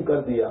تقسیم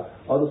کر دیا،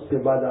 اور اس کے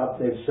بعد آپ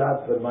نے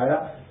ارشاد فرمایا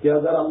کہ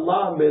اگر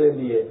اللہ میرے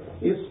لیے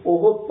اس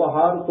احد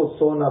پہاڑ کو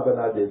سونا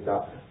بنا دیتا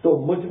تو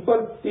مجھ پر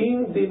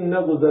 3 دن نہ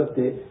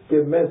گزرتے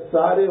کہ میں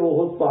سارے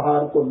احد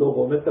پہاڑ کو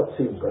لوگوں میں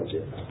تقسیم کر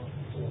دیتا،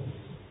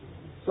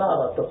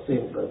 سارا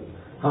تقسیم کر دیتا،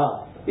 ہاں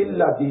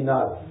الا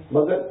دینار،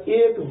 مگر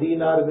 1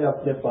 دینار میں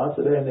اپنے پاس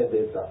رہنے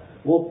دیتا۔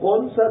 وہ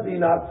کون سا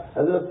دینار؟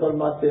 حضرت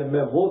فرماتے ہیں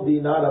میں وہ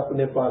دینار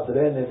اپنے پاس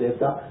رہنے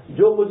دیتا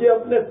جو مجھے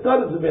اپنے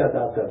قرض میں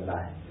ادا کرنا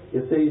ہے،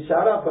 اسے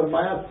اشارہ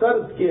فرمایا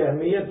قرض کی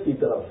اہمیت کی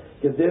طرف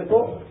کہ دیکھو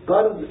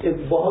قرض ایک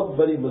بہت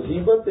بڑی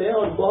مصیبت ہے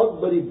اور بہت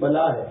بڑی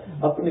بلا ہے.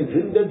 اپنی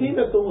زندگی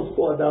میں تم اس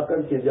کو ادا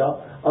کر کے جاؤ,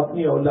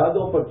 اپنی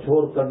اولادوں پر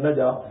چھوڑ کر نہ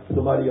جاؤ.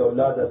 تمہاری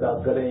اولاد ادا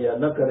کریں یا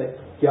نہ کریں,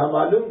 کیا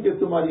معلوم کہ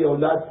تمہاری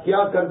اولاد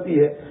کیا کرتی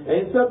ہے.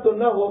 ایسا تو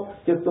نہ ہو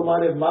کہ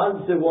تمہارے مال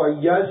سے وہ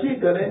عیاشی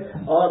کریں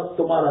اور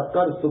تمہارا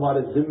قرض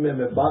تمہارے ذمے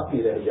میں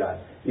باقی رہ جائے.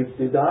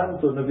 ابتداءً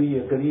تو نبی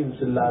کریم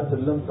صلی اللہ علیہ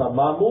وسلم کا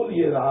معمول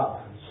یہ رہا.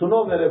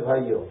 سنو میرے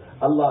بھائیوں,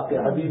 اللہ کے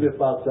حبیب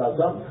پاک صلی اللہ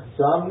علیہ وسلم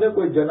سامنے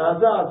کوئی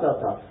جنازہ آتا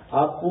تھا,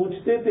 آپ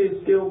پوچھتے تھے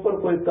اس کے اوپر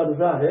کوئی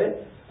قرضہ ہے.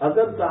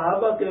 اگر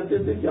صحابہ کہتے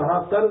تھے کہ ہاں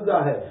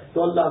قرضہ ہے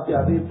تو اللہ کے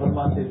حبیب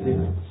فرماتے تھے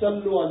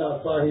صلوا علی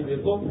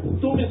صاحبکم,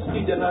 تم اس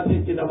کی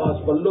جنازے کی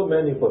نماز پڑھ لو,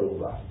 میں نہیں پڑھوں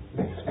گا.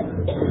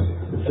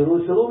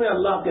 شروع میں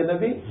اللہ کے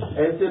نبی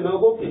ایسے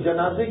لوگوں کی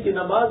جنازے کی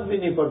نماز بھی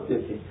نہیں پڑھتے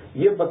تھے.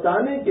 یہ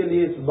بتانے کے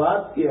لیے, اس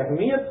بات کی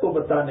اہمیت کو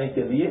بتانے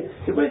کے لیے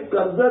کہ بھئی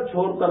قرضہ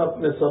چھوڑ کر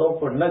اپنے سروں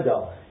پر نہ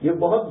جاؤ, یہ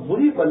بہت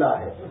بری بلا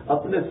ہے.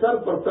 اپنے سر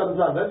پر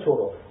قرضہ نہ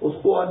چھوڑو,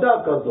 اس کو ادا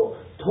کر دو.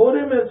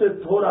 تھوڑے میں سے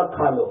تھوڑا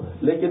کھا لو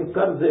لیکن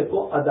قرضے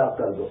کو ادا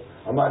کر دو.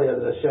 ہمارے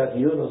حضرت شیخ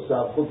یونس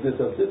صاحب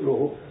قدس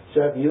سرہ,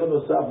 شیخ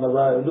یونس صاحب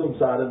مظاہر علوم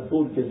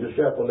سہارنپور کے جو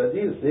شیخ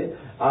الحدیث تھے,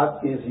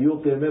 آپ کے اس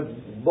UK میں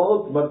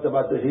بہت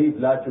مرتبہ تشریف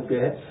لا چکے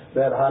ہیں.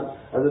 بہرحال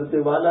حضرت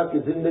والا کی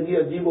زندگی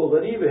عجیب و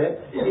غریب ہے.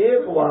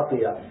 ایک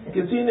واقعہ,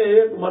 کسی نے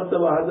ایک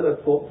مرتبہ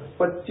حضرت کو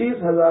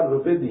 25,000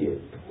 روپے دیے.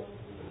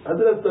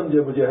 حضرت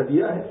سمجھے مجھے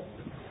ہدیہ ہے,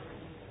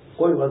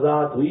 کوئی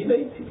وضاحت ہوئی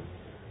نہیں تھی,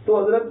 تو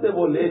حضرت نے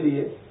وہ لے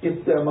لیے,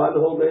 استعمال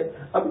ہو گئے.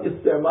 اب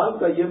استعمال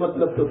کا یہ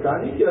مطلب تو تھا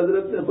نہیں کہ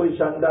حضرت نے کوئی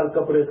شاندار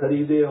کپڑے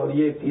خریدے اور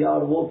یہ کیا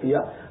اور وہ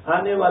کیا.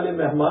 آنے والے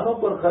مہمانوں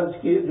پر خرچ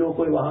کیے, جو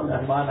کوئی وہاں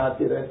مہمان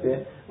آتے رہتے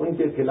ہیں ان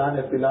کے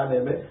کھلانے پلانے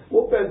میں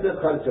وہ پیسے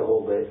خرچ ہو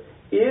گئے.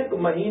 1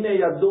 مہینے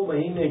یا 2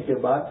 مہینے کے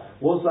بعد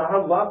وہ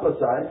صاحب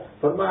واپس آئے,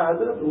 فرمایا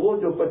حضرت وہ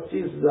جو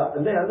 25,000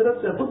 نہیں,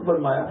 حضرت نے خود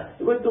فرمایا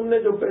کہ بھائی تم نے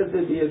جو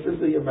پیسے دیے تھے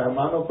تو یہ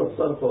مہمانوں پر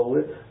صرف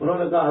ہوئے. انہوں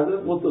نے کہا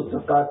حضرت وہ تو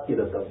زکوٰۃ کی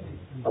رقم تھی.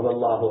 اب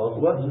اللہ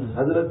اکبر,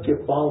 حضرت کے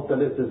پاؤں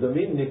تلے سے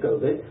زمین نکل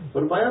گئی.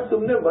 فرمایا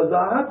تم نے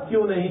وضاحت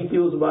کیوں نہیں کی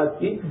اس بات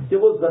کی کہ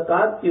وہ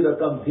زکوٰۃ کی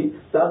رقم تھی,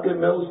 تاکہ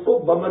میں اس کو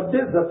بمد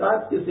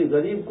زکوٰۃ کسی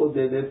غریب کو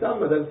دے دیتا,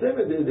 مدرسے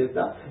میں دے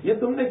دیتا. یہ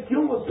تم نے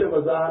کیوں مجھ سے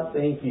وضاحت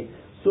نہیں کی.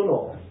 سنو,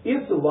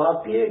 اس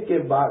واقعے کے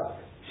بعد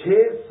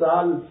 6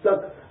 سال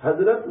تک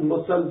حضرت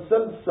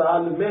مسلسل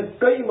سال میں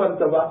کئی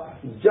مرتبہ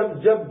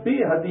جب بھی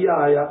ہدیہ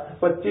آیا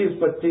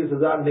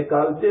 25,000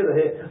 نکالتے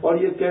رہے اور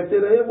یہ کہتے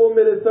رہے وہ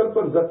میرے سر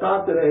پر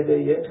زکوٰۃ رہ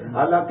گئی ہے.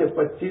 حالانکہ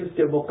 25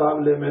 کے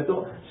مقابلے میں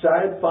تو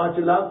شاید 5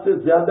 لاکھ سے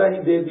زیادہ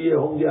ہی دے دیے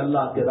ہوں گے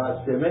اللہ کے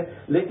راستے میں.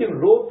 لیکن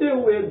روتے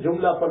ہوئے ایک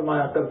جملہ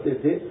فرمایا کرتے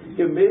تھے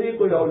کہ میری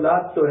کوئی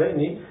اولاد تو ہے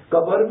نہیں,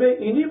 قبر میں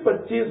انہی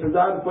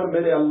 25,000 پر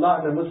میرے اللہ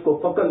نے مجھ کو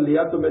پکڑ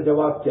لیا تو میں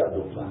جواب کیا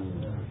دوں گا.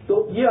 تو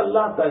یہ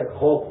اللہ کا ایک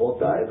خوف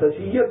ہوتا ہے,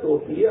 خشیت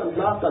ہوتی ہے,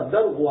 اللہ کا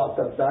ڈر ہوا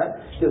کرتا ہے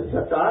کہ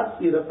زکوٰۃ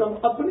کی رقم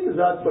اپنی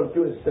ذات پر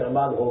کیوں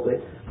استعمال ہو گئے.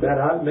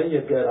 بہرحال میں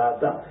یہ کہہ رہا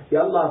تھا کہ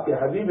اللہ کے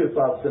حبیب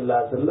پاک صلی اللہ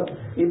علیہ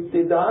وسلم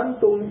ابتداءً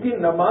تو ان کی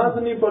نماز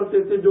نہیں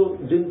پڑھتے تھے جو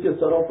جن کے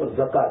سروں پر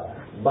زکوٰۃ.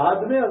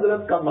 بعد میں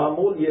حضرت کا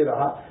معمول یہ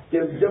رہا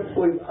کہ جب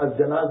کوئی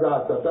جنازہ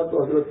آتا تھا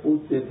تو حضرت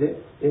پوچھتے تھے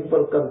ان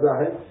پر قرضہ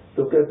ہے,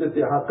 تو کہتے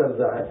تھے ہاں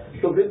قرضہ ہے.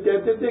 تو پھر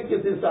کہتے تھے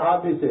کسی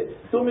صحابی سے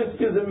تم اس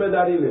کی ذمہ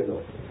داری لے لو,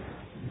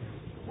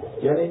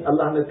 یعنی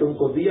اللہ نے تم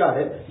کو دیا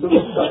ہے تم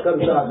اس کا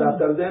قرضہ ادا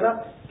کر دینا.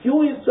 کیوں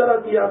اس طرح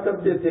کیا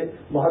کرتے تھے؟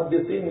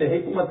 محدثین نے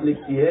حکمت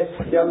لکھی ہے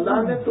کہ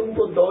اللہ نے تم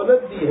کو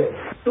دولت دی ہے,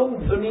 تم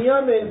دنیا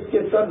میں اس کے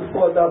قرض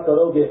کو ادا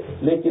کرو گے,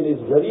 لیکن اس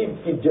غریب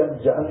کی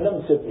جہنم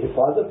سے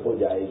حفاظت ہو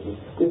جائے گی,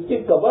 اس کی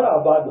قبر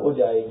آباد ہو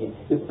جائے گی,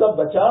 اس کا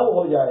بچاؤ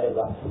ہو جائے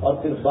گا. اور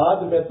پھر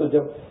بعد میں تو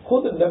جب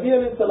خود نبی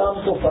علیہ السلام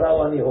کو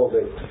فراوانی ہو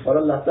گئی اور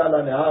اللہ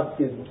تعالیٰ نے آپ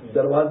کے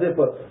دروازے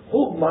پر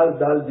خوب مال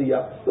ڈال دیا,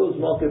 تو اس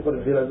موقع پر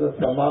پھر حضرت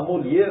کا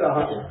معمول یہ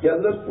رہا کہ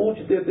حضرت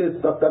پوچھتے تھے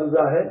اس کا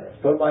قرضہ ہے,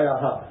 فرمایا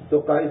ہاں, تو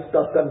کہا اس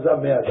کا قرضہ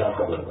میں ادا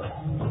کروں گا.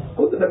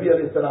 خود نبی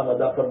علیہ السلام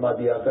ادا فرما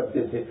دیا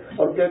کرتے تھے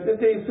اور کہتے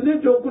تھے اس نے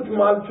جو کچھ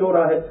مال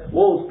چھوڑا ہے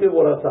وہ اس کے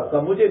ورثاء کا,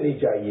 مجھے نہیں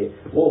چاہیے,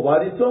 وہ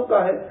وارثوں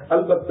کا ہے,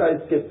 البتہ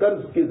اس کے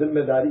قرض کی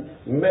ذمہ داری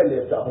میں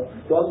لیتا ہوں.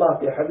 تو اللہ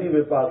کے حبیب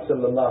پاک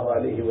صلی اللہ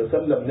علیہ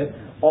وسلم نے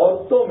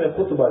عورتوں میں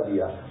خطبہ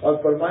دیا اور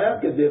فرمایا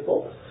کہ دیکھو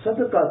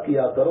صدقہ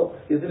کیا کرو,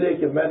 اس لیے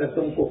کہ میں نے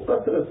تم کو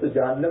کثرت سے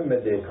جہنم میں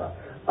دیکھا.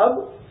 اب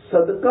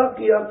صدقہ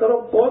کیا کرو,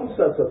 کون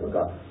سا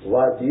صدقہ؟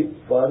 واجب,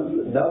 فرض,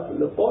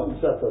 نفل, کون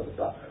سا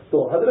صدقہ؟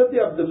 تو حضرت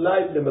عبداللہ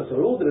ابن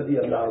مسعود رضی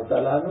اللہ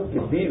تعالیٰ عنہ کی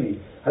بیوی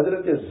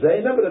حضرت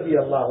زینب رضی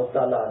اللہ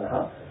تعالیٰ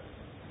عنہ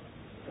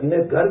نے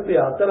گھر پہ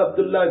آ کر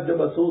عبداللہ ابن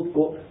مسعود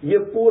کو یہ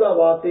پورا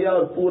واقعہ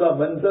اور پورا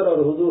منظر اور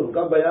حضور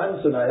کا بیان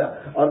سنایا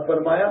اور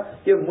فرمایا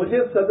کہ مجھے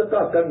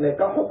صدقہ کرنے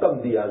کا حکم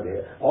دیا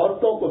گیا,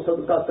 عورتوں کو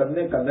صدقہ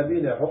کرنے کا نبی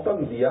نے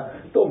حکم دیا,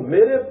 تو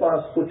میرے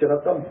پاس کچھ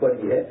رقم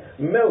پڑی ہے,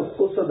 میں اس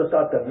کو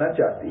صدقہ کرنا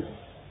چاہتی ہوں.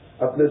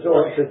 اپنے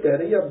شوہر سے کہہ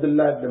رہی ہے,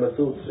 عبداللہ ابن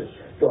مسعود سے.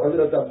 تو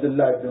حضرت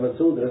عبداللہ ابن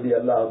مسعود رضی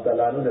اللہ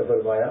تعالیٰ عنہ نے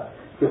فرمایا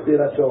کہ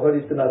تیرا شوہر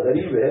اتنا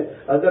غریب ہے,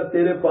 اگر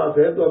تیرے پاس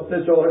ہے تو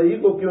اپنے شوہر ہی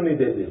کو کیوں نہیں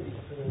دے دیتی.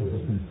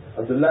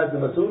 عبداللہ بن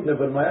مسعود نے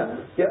فرمایا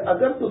کہ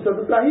اگر تو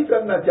صدقہ ہی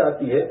کرنا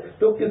چاہتی ہے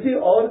تو کسی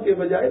اور کے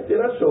بجائے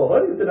تیرا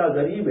شوہر اتنا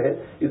غریب ہے،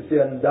 اس سے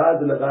انداز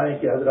لگائیں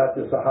کہ حضرات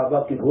صحابہ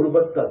کی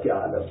غربت کا کیا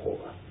عالم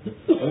ہوگا،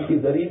 ان کی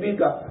غریبی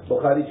کا۔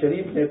 بخاری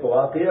شریف میں ایک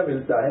واقعہ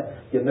ملتا ہے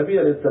کہ نبی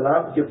علیہ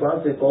السلام کے پاس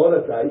ایک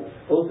عورت آئی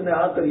اور اس نے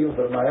آ کر یوں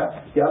فرمایا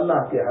کہ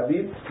اللہ کے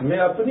حبیب میں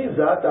اپنی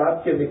ذات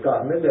آپ کے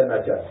نکاح میں دینا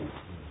چاہتی ہوں،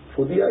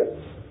 خود ہی آئی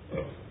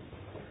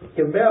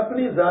کہ میں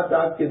اپنی ذات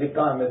آپ کے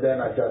نکاح میں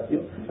دینا چاہتی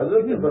ہوں۔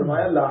 حضرت نے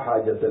فرمایا لا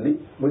حاجت لی،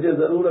 مجھے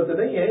ضرورت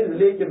نہیں ہے، اس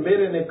لیے کہ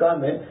میرے نکاح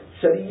میں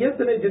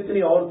شریعت نے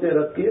جتنی عورتیں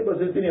رکھی ہے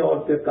بس اتنی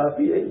عورتیں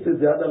کافی ہے، اس سے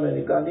زیادہ میں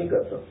نکاح نہیں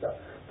کر سکتا۔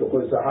 تو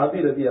کوئی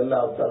صحابی رضی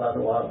اللہ تعالیٰ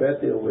عنہ وہاں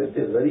بیٹھے ہوئے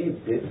تھے، غریب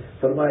تھے،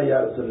 فرمایا یا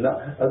رسول اللہ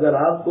اگر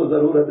آپ کو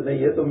ضرورت نہیں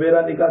ہے تو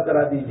میرا نکاح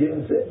کرا دیجئے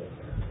ان سے۔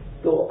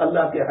 تو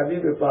اللہ کے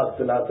حبیب پاک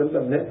صلی اللہ علیہ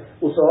وسلم نے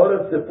اس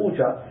عورت سے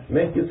پوچھا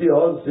میں کسی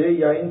اور سے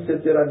یا ان سے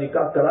تیرا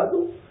نکاح کرا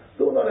دوں؟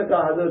 تو انہوں نے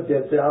کہا حضرت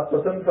جیسے آپ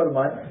پسند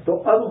فرمائیں۔ تو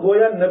اب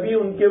گویا نبی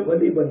ان کے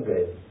ولی بن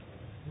گئے،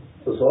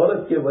 اس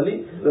عورت کے ولی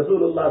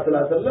رسول اللہ صلی اللہ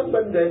علیہ وسلم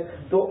بن گئے۔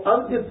 تو اب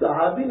جس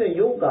صحابی نے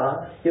یوں کہا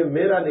کہ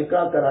میرا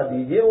نکاح کرا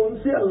دیجئے، ان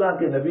سے اللہ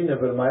کے نبی نے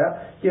فرمایا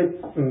کہ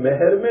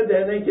مہر میں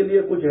دینے کے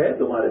لیے کچھ ہے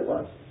تمہارے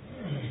پاس؟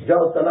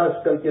 جاؤ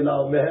تلاش کر کے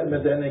لاؤ، مہر میں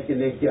دینے کے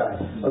لیے کیا ہے؟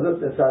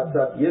 حضرت نے ساتھ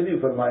ساتھ یہ بھی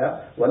فرمایا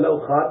وَلَوْ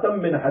خاتم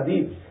من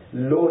حدید،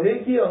 لوہے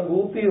کی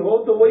انگوٹھی ہو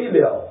تو وہی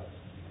لے آؤ،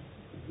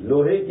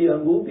 لوہے کی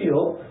انگوٹھی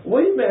ہو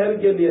وہی مہر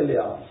کے لیے لے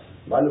آؤ۔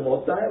 معلوم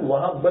ہوتا ہے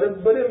وہاں بڑے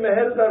بڑے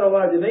مہر کا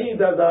رواج نہیں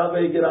تھا صحابہ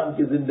کرام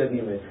کی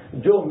زندگی میں،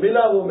 جو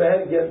ملا وہ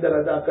مہر کے اندر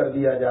ادا کر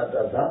دیا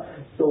جاتا تھا۔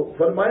 تو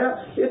فرمایا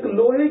ایک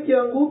لوہے کی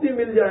انگوٹھی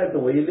مل جائے تو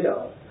وہی لے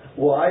آؤ۔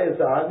 وہ آئے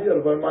صحابی اور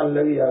فرمان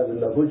لگی یا رسول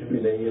اللہ کچھ بھی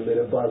نہیں ہے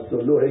میرے پاس،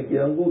 تو لوہے کی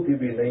انگوٹھی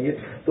بھی نہیں ہے۔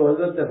 تو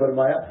حضرت نے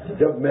فرمایا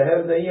جب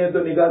مہر نہیں ہے تو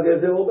نکاح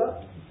کیسے ہوگا؟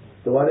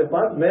 تمہارے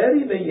پاس مہر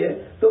ہی نہیں ہے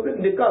تو پھر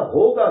نکاح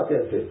ہوگا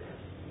کیسے؟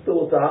 تو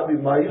وہ صحابی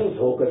مایوس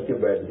ہو کر کے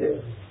بیٹھ گئے۔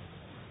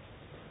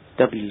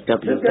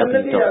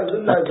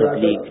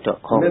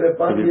 www.tabligh.com میرے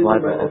پاس The یہ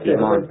Revival میں نے of پہن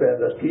Iman۔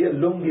 رکھی ہے،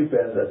 لنگی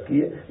پہن رکھی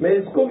ہے، میں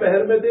اس کو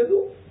مہر میں دے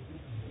دوں؟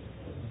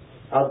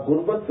 آپ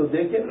غربت تو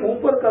دیکھیں،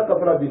 اوپر کا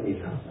کپڑا بھی نہیں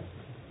تھا۔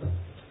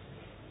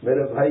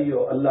 میرے بھائیو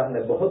اللہ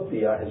نے بہت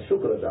دیا ہے،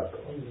 شکر ادا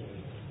کرو،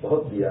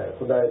 بہت دیا ہے۔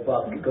 خدا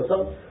پاک کی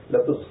قسم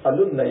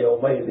لَتُسْأَلُنَّ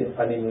يَوْمَئِذٍ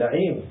عَنِ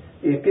النَّعِيمِ،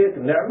 ایک ایک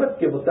نعمت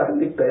کے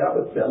متعلق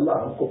قیامت میں اللہ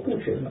ہم کو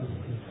پوچھے گا۔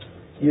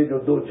 یہ جو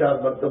دو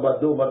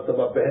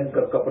مرتبہ پہن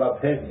کر کپڑا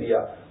پھینک دیا،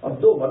 اب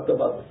 2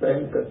 مرتبہ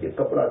پہن کر کے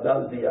کپڑا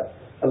ڈال دیا،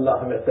 اللہ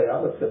ہمیں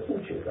قیامت میں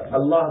پوچھے گا۔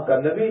 اللہ کا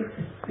نبی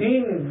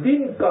 3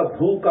 دن کا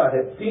بھوکا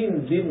ہے، 3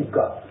 دن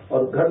کا،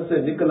 اور گھر سے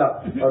نکلا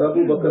اور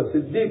ابو بکر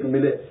صدیق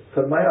ملے۔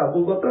 فرمایا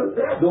ابو بکر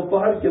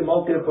دوپہر کے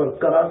موقع پر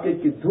کڑاکے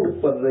کی دھوپ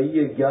پڑ رہی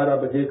ہے، 11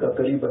 بجے کا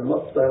قریباً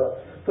وقت ہے۔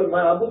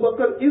 فرمایا ابو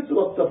بکر اس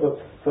وقت پر،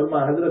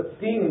 فرمایا حضرت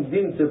 3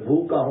 دن سے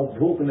بھوکا ہوں،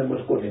 بھوک نے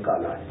مجھ کو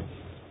نکالا ہے۔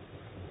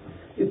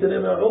 اتنے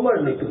میں عمر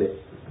نکلے،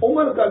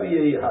 عمر کا بھی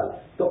یہی حال۔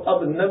 تو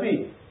اب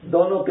نبی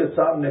دونوں کے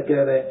سامنے کہہ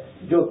رہے ہیں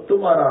جو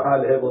تمہارا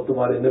حال ہے وہ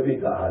تمہارے نبی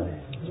کا حال ہے۔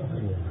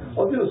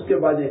 اور پھر اس کے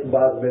بعد ایک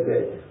باغ میں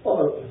گئے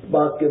اور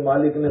باغ کے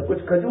مالک نے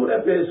کچھ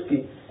کھجوریں پیش کی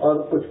اور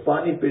کچھ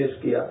پانی پیش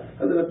کیا،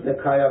 حضرت نے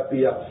کھایا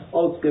پیا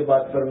اور اس کے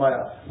بعد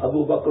فرمایا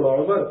ابو بکر و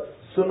عمر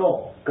سنو،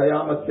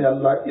 قیامت میں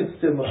اللہ اس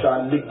سے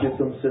متعلق بھی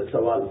تم سے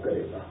سوال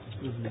کرے گا۔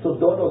 تو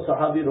دونوں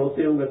صحابی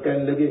روتے ہوئے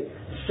کہنے لگے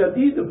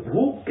شدید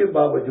بھوک کے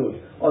باوجود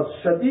اور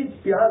شدید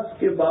پیاس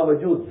کے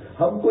باوجود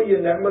ہم کو یہ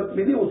نعمت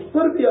ملی، اس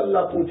پر بھی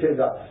اللہ پوچھے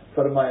گا؟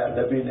 فرمایا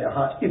نبی نے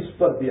ہاں اس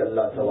پر بھی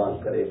اللہ سوال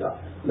کرے گا۔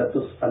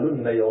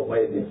 لَتُسْأَلُنَّ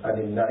يَوْمَئِذٍ عَنِ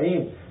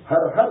النَّعِيمِ،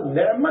 ہر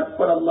نعمت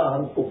پر اللہ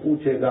ہم کو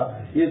پوچھے گا۔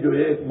 یہ جو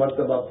 1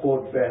 مرتبہ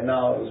کوٹ پہنا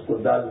اور اس کو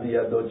ڈال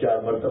دیا، 2-4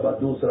 مرتبہ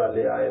دوسرا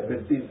لے آئے، پھر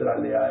تیسرا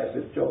لے آئے،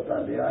 پھر چوتھا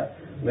لے آئے،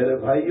 میرے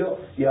بھائیوں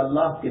یہ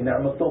اللہ کی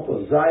نعمتوں کو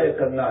ضائع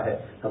کرنا ہے۔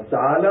 ہم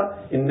تعالیٰ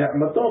ان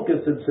نعمتوں کے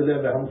سلسلے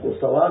میں ہم کو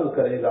سوال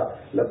کرے گا۔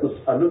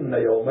 لَتُسْأَلُنَّ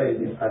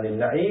يَوْمَئِذٍ عَنِ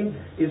النَّعِيمِ،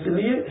 اس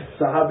لیے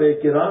صحابہ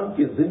کرام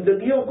کی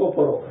زندگیوں کو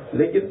پڑھو۔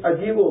 لیکن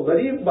عجیب و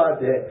غریب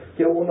بات ہے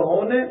کہ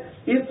انہوں نے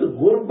اس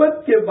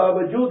غربت کے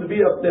باوجود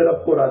بھی اپنے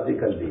رب کو راضی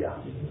کر لیا۔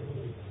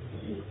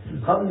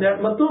 ہم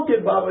نعمتوں کے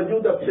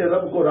باوجود اپنے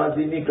رب کو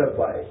راضی نہیں کر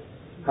پائے،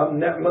 ہم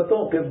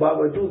نعمتوں کے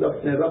باوجود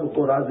اپنے رب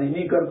کو راضی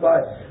نہیں کر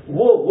پائے،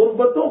 وہ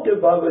غربتوں کے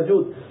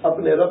باوجود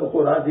اپنے رب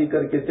کو راضی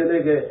کر کے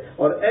چلے گئے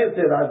اور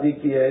ایسے راضی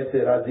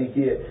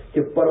کیے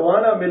کہ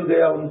پروانہ مل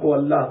گیا ان کو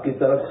اللہ کی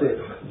طرف سے،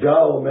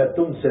 جاؤ میں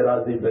تم سے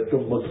راضی، میں تم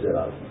مجھ سے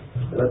راضی،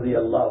 رضی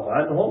اللہ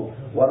عنہم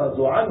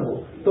ورضوا عنہ،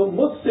 تم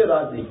مجھ سے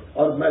راضی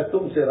اور میں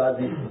تم سے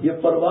راضی۔ یہ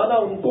پروانہ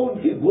ان کو ان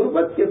کی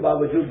غربت کے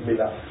باوجود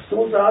ملا۔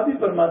 تو صحابی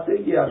فرماتے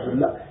کہ یا رسول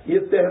اللہ یہ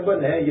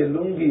تہبند ہے، یہ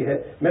لنگی ہے،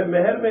 میں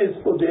مہر میں اس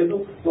کو دے دوں؟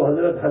 تو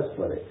حضرت ہنس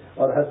پڑے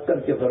اور ہنس کر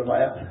کے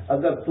فرمایا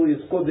اگر تو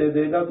اس کو دے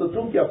دے گا تو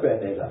تم کیا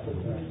پہنے گا؟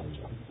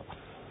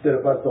 تیرے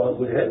پاس تو اور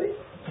کچھ ہے نہیں،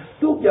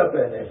 تو کیا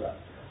پہنے گا؟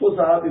 وہ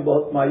صحابی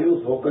بہت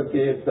مایوس ہو کر کے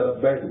ایک طرف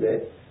بیٹھ گئے۔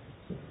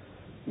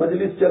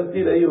 مجلس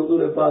چلتی رہی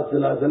حضور پاک صلی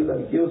اللہ علیہ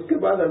وسلم کی۔ اس کے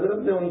بعد حضرت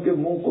نے ان کے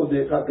منہ کو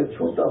دیکھا کہ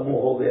چھوٹا منہ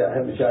ہو گیا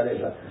ہے بیچارے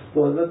کا، تو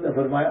حضرت نے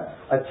فرمایا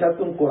اچھا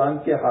تم قرآن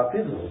کے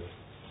حافظ ہو؟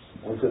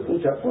 ان سے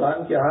پوچھا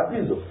قرآن کے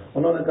حافظ ہو؟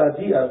 انہوں نے کہا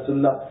جی یا رسول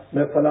اللہ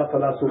میں فلاں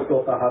فلاں صورتوں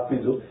کا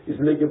حافظ ہوں، اس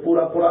لیے کہ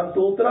پورا قرآن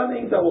تو اترا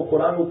نہیں تھا، وہ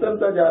قرآن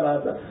اترتا جا رہا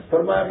تھا۔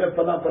 فرمایا میں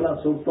فلاں فلاں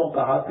صورتوں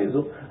کا حافظ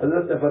ہوں۔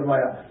 حضرت نے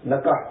فرمایا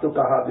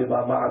نکحتکھا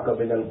بما معک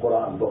من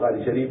القرآن،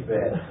 بخاری شریف میں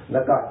ہے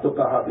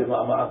نکحتکھا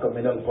بما معک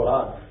من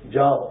القرآن،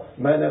 جاؤ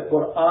میں نے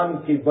قرآن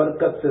کی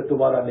برکت سے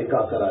تمہارا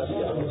نکاح کرا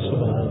دیا،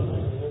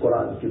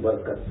 قرآن کی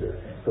برکت سے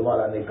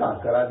تمہارا نکاح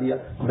کرا دیا،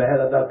 مہر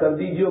ادا کر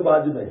دیجیے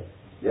بعد میں،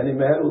 یعنی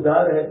مہر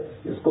ادھار ہے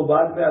اس کو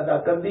بعد میں ادا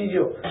کر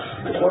دیجیے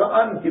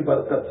قرآن کی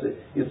برکت سے۔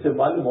 اس سے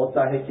معلوم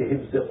ہوتا ہے کہ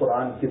حفظ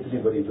قرآن کتنی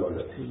بڑی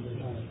دولت ہے،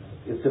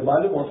 اس سے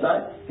معلوم ہوتا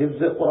ہے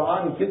حفظ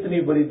قرآن کتنی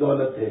بڑی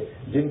دولت ہے۔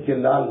 جن کے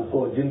لال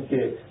کو، جن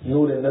کے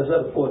نور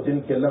نظر کو، جن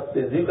کے لفظ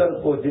ذکر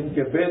کو، جن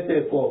کے بیٹے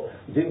کو،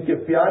 جن کے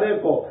پیارے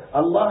کو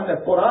اللہ نے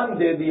قرآن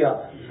دے دیا،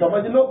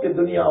 سمجھ لو کہ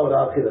دنیا اور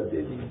آخرت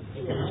دے دی،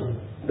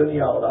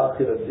 دنیا اور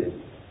آخرت دے دی۔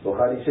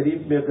 بخاری شریف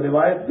میں ایک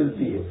روایت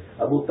ملتی ہے،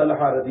 ابو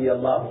طلحہ رضی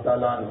اللہ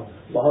تعالیٰ عنہ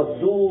بہت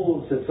دور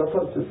سے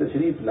سفر سے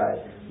تشریف لائے،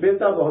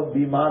 بیٹا بہت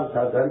بیمار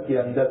تھا گھر کے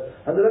اندر۔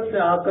 حضرت نے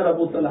آ کر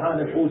ابو طلحہ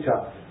نے پوچھا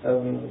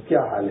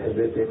کیا حال ہے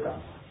بیٹے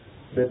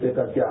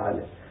کا کیا حال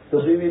ہے؟ تو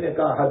بیوی نے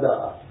کہا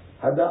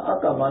ہدا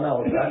کا معنی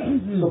ہوتا ہے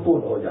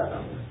سکون ہو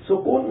جانا،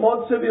 سکون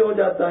موت سے بھی ہو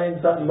جاتا ہے،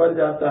 انسان مر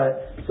جاتا ہے،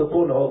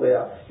 سکون ہو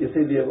گیا۔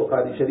 اسی لیے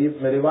بخاری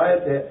شریف میں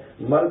روایت ہے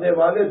مرنے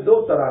والے دو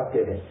طرح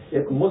کے ہیں،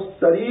 ایک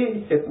مستریح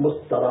ایک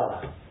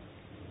مستراح،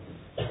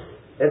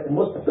 ایک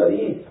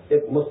مستریح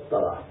ایک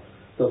مستراح۔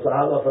 تو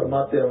صحابہ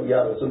فرماتے ہیں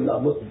یا رسول اللہ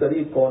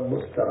مستریح کون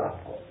مستراح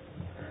کون؟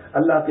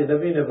 اللہ کے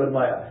نبی نے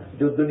فرمایا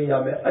جو دنیا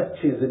میں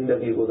اچھی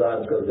زندگی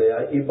گزار کر گیا،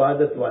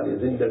 عبادت والی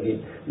زندگی،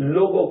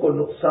 لوگوں کو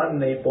نقصان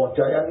نہیں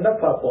پہنچایا،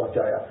 نفع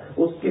پہنچایا،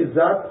 اس کی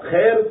ذات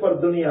خیر پر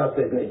دنیا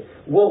سے گئی،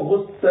 وہ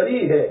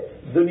مستریح ہے،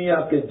 دنیا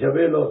کے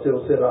جھمیلوں سے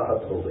اسے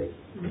راحت ہو گئی،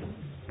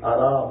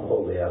 آرام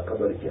ہو گیا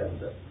قبر کے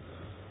اندر،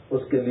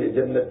 اس کے لیے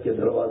جنت کے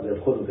دروازے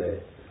کھل گئے،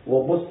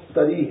 وہ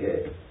مستریح ہے،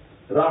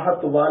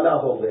 راحت والا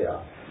ہو گیا۔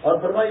 اور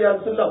فرمایا یا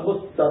رسول اللہ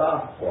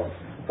مستراح کون؟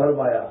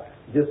 فرمایا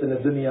جس نے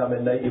دنیا میں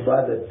نہ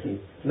عبادت کی،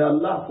 نہ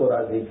اللہ کو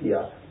راضی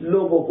کیا،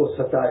 لوگوں کو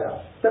ستایا،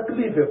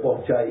 تکلیفیں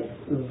پہنچائی،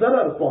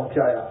 ضرر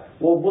پہنچایا،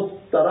 وہ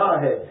مستراح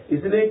ہے۔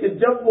 اس لیے کہ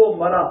جب وہ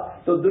مرا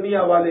تو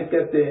دنیا والے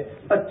کہتے ہیں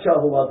اچھا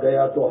ہوا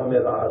گیا تو ہمیں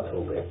راحت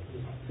ہو گئی،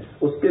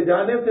 اس کے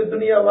جانے سے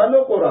دنیا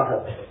والوں کو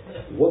راحت ہے،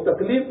 وہ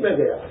تکلیف میں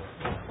گیا،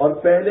 اور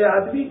پہلے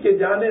آدمی کے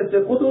جانے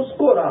سے خود اس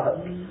کو راحت۔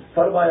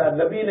 فرمایا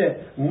نبی نے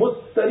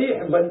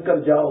مستریح بن کر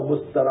جاؤ،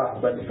 مستراح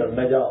بن کر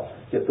نہ جاؤ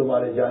کہ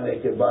تمہارے جانے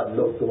کے بعد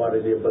لوگ تمہارے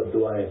لیے بد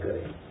دعائیں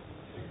کریں،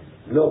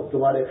 لوگ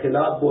تمہارے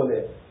خلاف بولے،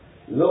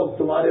 لوگ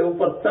تمہارے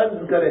اوپر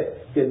طنز کرے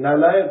کہ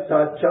نالائق تھا،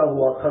 اچھا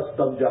ہوا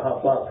خستم جہاں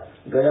پاک،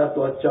 گیا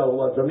تو اچھا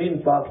ہوا زمین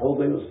پاک ہو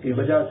گئی اس کی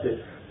وجہ سے۔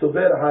 تو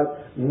بہرحال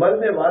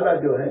مرنے والا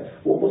جو ہے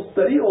وہ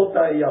مستریح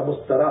ہوتا ہے یا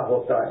مستراح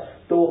ہوتا ہے۔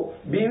 تو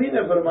بیوی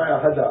نے فرمایا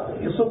ہدا،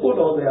 یہ سکون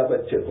ہو گیا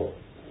بچے کو،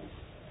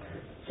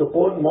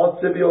 سکون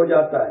موت سے بھی ہو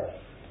جاتا ہے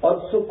اور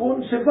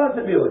سکون شفا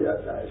سے بھی ہو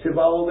جاتا ہے،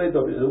 شفا ہو گئی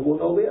تو بھی سکون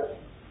ہو گیا۔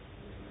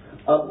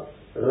 اب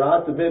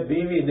رات میں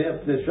بیوی نے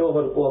اپنے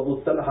شوہر کو ابو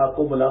طلحہ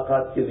کو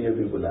ملاقات کے لیے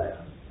بھی بلایا،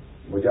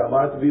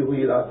 مجامات بھی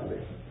ہوئی رات میں۔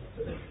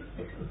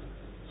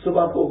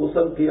 صبح کو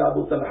غسل کیا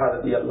ابو طلحہ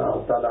رضی اللہ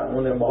تعالیٰ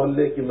عنہ نے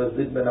محلے کی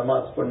مسجد میں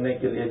نماز پڑھنے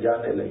کے لیے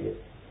جانے لگے۔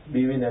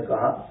 بیوی نے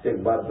کہا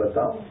ایک بات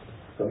بتاؤ؟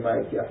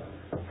 فرمایا کیا؟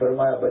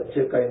 فرمایا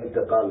بچے کا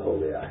انتقال ہو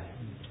گیا ہے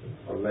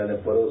اور میں نے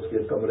پڑوس کے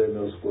کمرے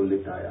میں اس کو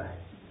لٹایا ہے۔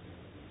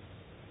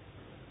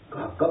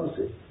 کہا کب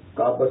سے؟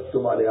 کہا بس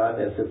تمہارے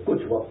آنے سے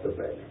کچھ وقت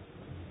پہلے۔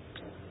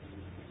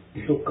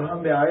 تو کہا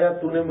میں آیا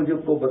تو نے مجھے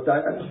کو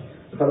بتایا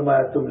نہیں؟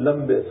 فرمایا تم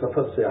لمبے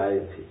سفر سے آئے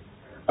تھے،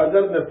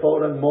 اگر میں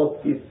فوراً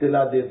موت کی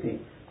اطلاع دیتی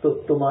تو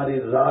تمہاری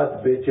رات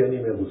بے چینی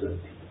میں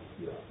گزرتی،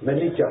 میں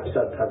نہیں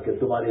چاہتا تھا کہ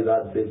تمہاری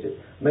رات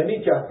میں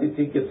نہیں چاہتی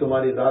تھی کہ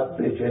تمہاری رات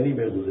بے چینی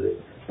میں گزرے،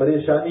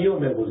 پریشانیوں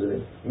میں گزرے،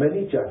 میں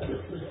نہیں چاہتی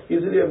تھی،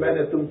 اس لیے میں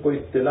نے تم کو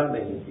اطلاع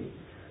نہیں دی۔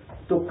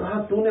 تو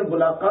کہا تو نے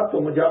ملاقات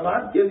تو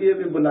مجامعات کے لیے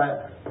بھی بلایا؟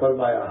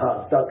 فرمایا ہاں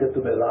تاکہ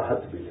تمہیں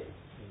راحت ملے۔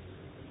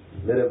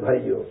 میرے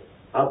بھائیو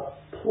آپ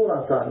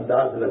تھوڑا سا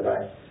انداز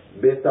لگائیں،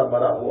 بیٹا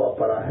مرا ہوا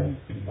پڑا ہے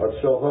اور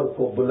شوہر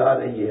کو بلا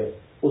رہی ہے،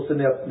 اس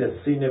نے اپنے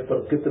سینے پر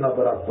کتنا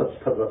بڑا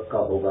پتھر رکھا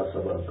ہوگا،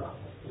 صبر کا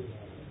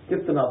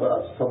کتنا بڑا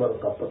صبر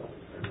کا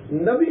پتھر۔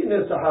 نبی نے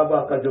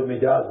صحابہ کا جو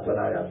مزاج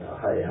بنایا تھا،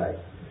 ہائے ہائے،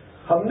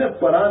 ہم نے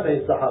پڑھا نہیں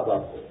صحابہ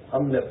کو،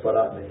 ہم نے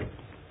پڑھا نہیں،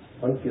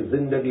 ان کی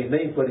زندگی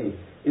نہیں پڑھی،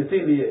 اسی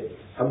لیے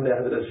ہم نے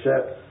حضرت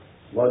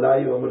شیخ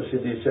مولائی و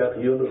مرشدی شیخ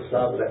یونس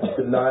صاحب رحمۃ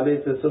اللہ علیہ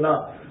سے سنا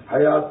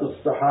حیات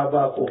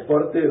الصحابہ کو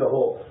پڑھتے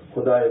رہو،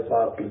 خدا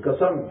پاک کی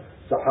قسم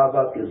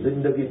صحابہ کی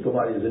زندگی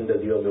تمہاری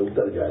زندگیوں میں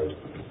اتر جائے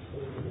گی،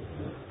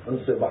 ان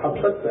سے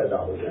محبت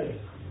پیدا ہو جائے گی۔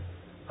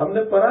 ہم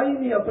نے پڑھا ہی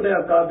نہیں اپنے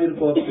اکابر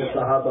کو، اپنے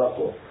صحابہ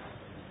کو۔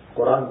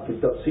 قرآن کی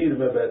تفسیر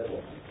میں بیٹھو،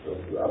 تو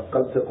اب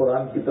کل سے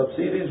قرآن کی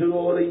تفسیر ہی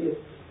شروع ہو رہی ہے،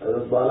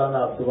 حضرت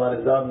مولانا آپ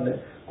تمہارے سامنے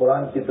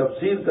قرآن کی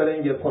تفسیر کریں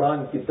گے،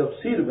 قرآن کی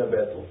تفسیر میں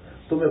بیٹھو،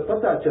 تمہیں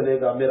پتہ چلے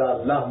گا میرا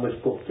اللہ مجھ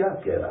کو کیا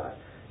کہہ رہا ہے۔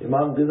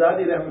 امام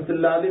غزالی رحمۃ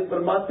اللہ علیہ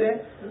فرماتے ہیں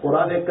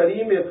قرآن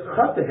کریم ایک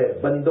خط ہے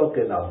بندوں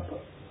کے نام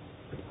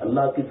پر،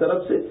 اللہ کی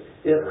طرف سے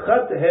ایک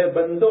خط ہے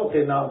بندوں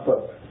کے نام پر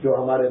جو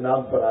ہمارے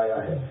نام پر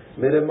آیا ہے.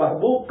 میرے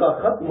محبوب کا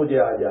خط مجھے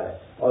آ جائے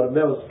اور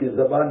میں اس کی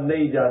زبان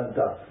نہیں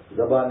جانتا.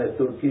 زبان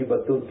ترکی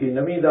بترکی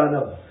نمی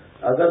دانم.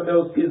 اگر میں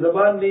اس کی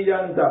زبان نہیں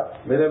جانتا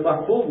میرے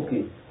محبوب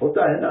کی.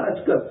 ہوتا ہے نا آج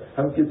کل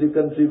ہم کسی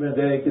کنٹری میں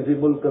گئے, کسی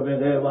ملک میں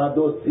گئے, وہاں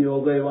دوستی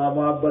ہو گئی, وہاں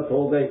محبت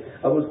ہو گئی,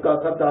 اب اس کا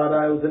خط آ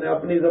رہا ہے, اس نے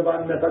اپنی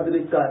زبان میں خط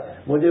لکھا ہے,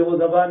 مجھے وہ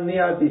زبان نہیں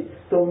آتی,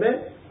 تو میں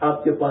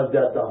آپ کے پاس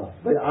جاتا ہوں.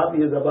 بھائی آپ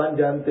یہ زبان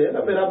جانتے ہیں نا,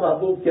 میرا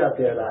محبوب کیا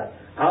کہہ رہا ہے.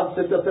 آپ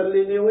سے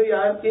تسلی نہیں ہوئی,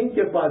 آپ ان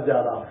کے پاس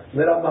جا رہا ہوں,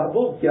 میرا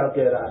محبوب کیا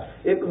کہہ رہا ہے.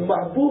 ایک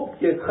محبوب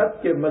کے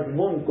خط کے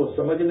مضمون کو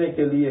سمجھنے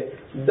کے لیے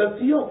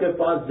دسیوں کے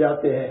پاس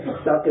جاتے ہیں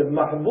تاکہ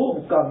محبوب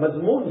کا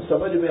مضمون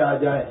سمجھ میں آ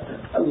جائے.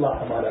 اللہ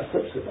ہمارا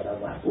سب سے بڑا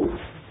محبوب,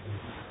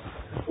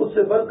 اس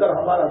سے بڑھ کر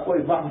ہمارا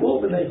کوئی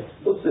محبوب نہیں,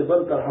 اس سے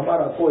بڑھ کر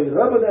ہمارا کوئی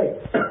رب نہیں,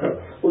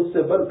 اس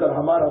سے بڑھ کر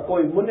ہمارا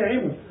کوئی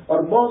منعم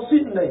اور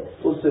محسن نہیں,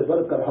 اس سے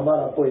بڑھ کر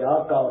ہمارا کوئی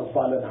آقا اور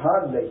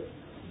پالنہار نہیں.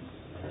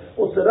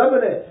 اس رب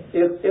نے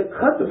ایک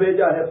خط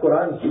بھیجا ہے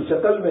قرآن کی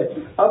شکل میں.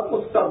 اب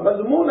اس کا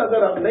مضمون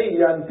اگر ہم نہیں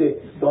جانتے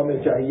تو ہمیں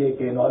چاہیے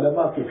کہ ان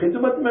علماء کی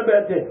خدمت میں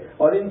بیٹھے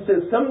اور ان سے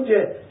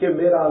سمجھیں کہ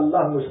میرا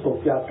اللہ مجھ کو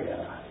کیا کہہ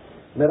رہا ہے,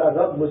 میرا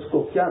رب مجھ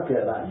کو کیا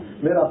کہہ رہا ہے,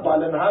 میرا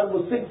پالنہار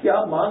مجھ سے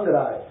کیا مانگ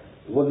رہا ہے.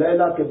 وہ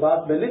لیلا کے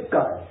بعد میں لکھا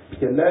ہے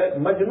کہ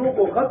مجنو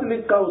کو خط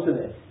لکھا اس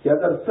نے کہ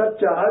اگر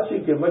سچا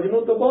عاشق ہے, مجنو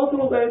تو بہت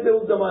ہو گئے تھے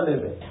اس زمانے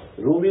میں.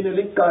 رومی نے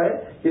لکھا ہے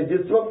کہ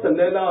جس وقت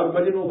لیلا اور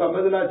مجنو کا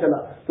مسئلہ چلا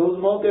تو اس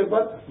موقع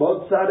پر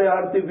بہت سارے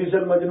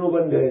آرٹیفیشل مجنو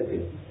بن گئے تھے.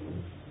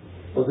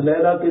 اس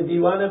لیلا کے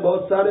دیوانے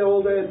بہت سارے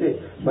ہو گئے تھے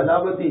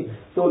بناوٹی.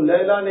 تو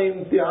لیلا نے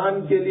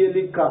امتحان کے لیے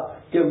لکھا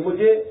کہ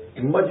مجھے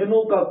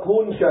مجنو کا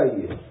خون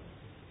چاہیے,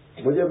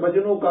 مجھے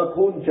مجنو کا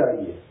خون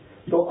چاہیے.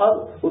 تو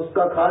اب اس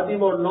کا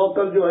خادم اور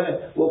نوکر جو ہیں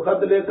وہ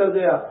خط لے کر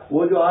گیا.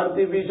 وہ جو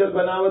آرٹیفیشل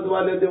بناوٹ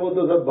والے تھے وہ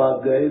تو سب بھاگ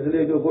گئے, اس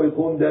لیے کہ کوئی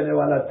خون دینے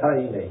والا تھا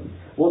ہی نہیں.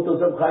 وہ تو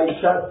سب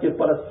خواہشات کے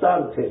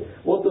پرستار تھے,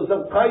 وہ تو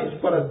سب خواہش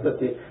پرست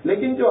تھے.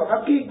 لیکن جو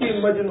حقیقی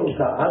مجنو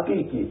تھا,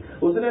 حقیقی,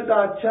 اس نے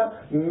کہا اچھا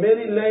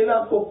میری لیلا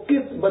کو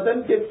کس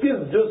بدن کے کس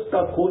جز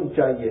کا خون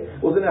چاہیے.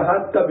 اس نے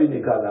ہاتھ کا بھی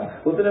نکالا,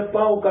 اس نے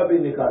پاؤں کا بھی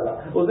نکالا,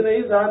 اس نے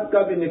اس ہاتھ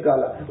کا بھی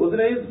نکالا, اس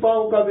نے اس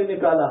پاؤں کا بھی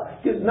نکالا.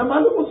 نہ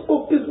معلوم اس کو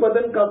کس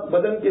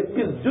بدن کے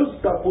کس جز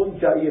کا خون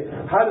چاہیے.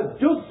 ہر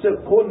جز سے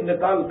خون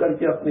نکال کر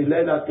کے اپنی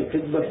لیلا کی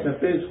خدمت میں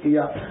پیش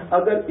کیا.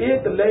 اگر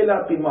ایک لیلا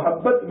کی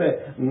محبت میں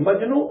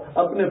مجنو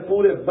اپنے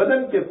پورے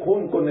بدن کے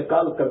خون کو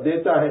نکال کر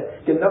دیتا ہے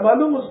کہ نہ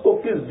معلوم اس کو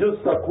کس جز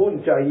کا خون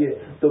چاہیے,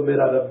 تو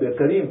میرا رب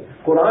کریم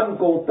قرآن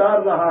کو اتار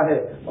رہا ہے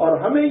اور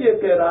ہمیں یہ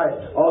کہہ رہا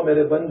ہے او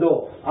میرے بندو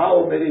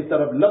آؤ میری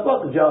طرف,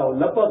 لپک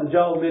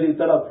جاؤ میری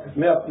طرف.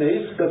 میں اپنے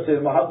عشق سے,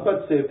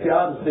 محبت سے,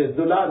 پیار سے,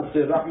 دلال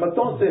سے,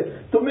 رحمتوں سے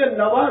تمہیں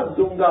نواز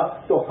دوں گا.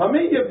 تو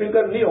ہمیں یہ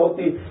فکر نہیں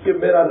ہوتی کہ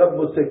میرا رب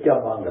مجھ سے کیا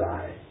مانگ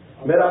رہا ہے,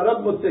 میرا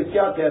رب مجھ سے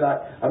کیا کہہ رہا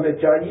ہے. ہمیں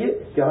چاہیے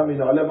کہ ہم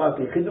ان علماء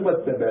کی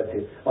خدمت میں بیٹھے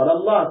اور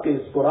اللہ کے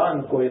اس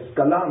قرآن کو, اس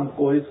کلام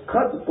کو, اس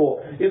خط کو,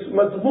 اس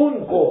مضمون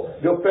کو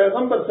جو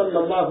پیغمبر صلی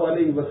اللہ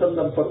علیہ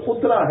وسلم پر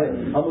اترا ہے,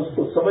 ہم اس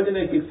کو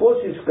سمجھنے کی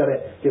کوشش کریں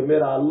کہ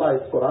میرا اللہ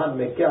اس قرآن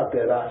میں کیا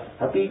کہہ رہا ہے.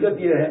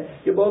 حقیقت یہ ہے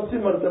کہ بہت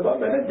سی مرتبہ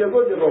میں نے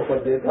جگہوں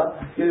پر دیکھا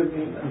کہ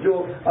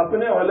جو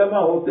اپنے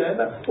علماء ہوتے ہیں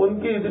نا ان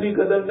کی اتنی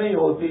قدر نہیں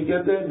ہوتی.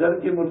 کہتے ہیں گھر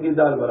کی مرغی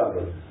دال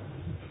برابر.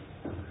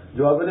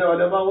 جو اپنے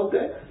علماء ہوتے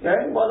ہیں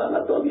کہیں مولانا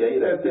تو اب یہی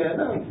رہتے ہیں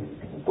نا,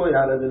 کوئی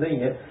حالت نہیں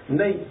ہے.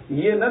 نہیں,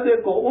 یہ نہ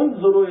دیکھو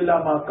انظروا الی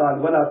ما قال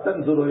ولا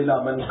تنظروا الی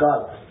من قال.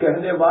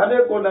 کہنے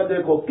والے کو نہ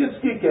دیکھو,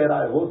 کس کی کہہ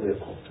رہا ہے وہ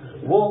دیکھو.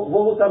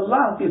 وہ اس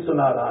اللہ کی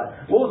سنا رہا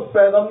ہے, وہ اس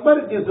پیغمبر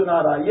کی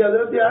سنا رہا ہے. یہ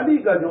حضرت علی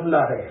کا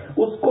جملہ ہے.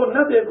 اس کو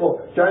نہ دیکھو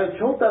چاہے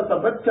چھوٹا سا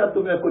بچہ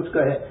تمہیں کچھ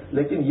کہے,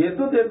 لیکن یہ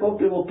تو دیکھو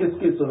کہ وہ کس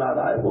کی سنا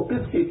رہا ہے, وہ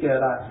کس کی کہہ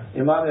رہا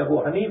ہے. امام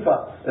ابو حنیفہ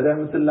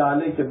رحمۃ اللہ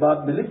علیہ کے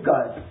بعد میں لکھا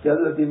ہے کہ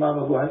حضرت امام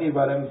ابو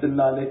حنیفہ رحمۃ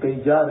اللہ علیہ کہیں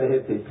جا رہے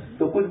تھے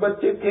تو کچھ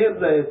بچے کھیل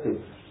رہے تھے,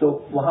 تو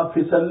وہاں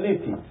پھسلنی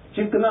تھی,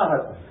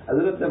 چکناہٹ.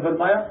 حضرت نے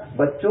فرمایا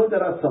بچوں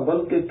ذرا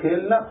سنبھل کے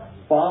کھیلنا,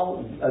 پاؤں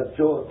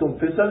تم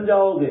پھسل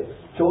جاؤ گے,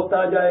 چوٹ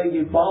آ جائے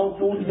گی, پاؤں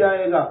ٹوٹ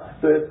جائے گا.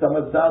 تو ایک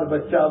سمجھدار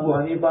بچہ ابو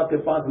حنیفہ کے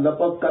پاس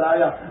لپک کر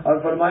آیا اور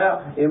فرمایا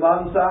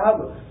امام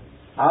صاحب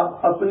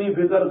آپ اپنی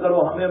فکر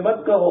کرو, ہمیں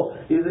مت کہو,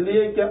 اس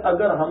لیے کہ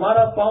اگر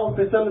ہمارا پاؤں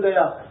پھسل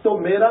گیا تو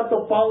میرا تو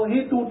پاؤں ہی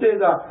ٹوٹے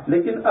گا,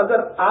 لیکن اگر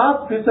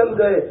آپ پھسل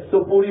گئے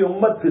تو پوری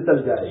امت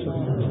پھسل جائے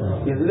گی.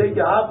 اس لیے کہ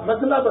آپ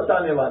مسئلہ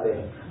بتانے والے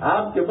ہیں,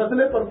 آپ کے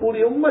مسئلے پر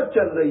پوری امت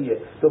چل رہی ہے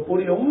تو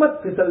پوری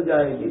امت پھسل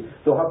جائے گی.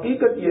 تو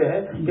حقیقت یہ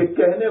ہے کہ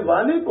کہنے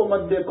والے کو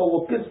مت دیکھو وہ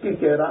کس کی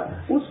کہہ رہا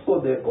ہے, اس کو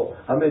دیکھو.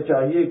 ہمیں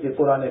چاہیے کہ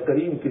قرآن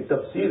کریم کی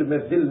تفسیر میں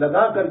دل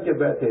لگا کر کے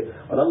بیٹھے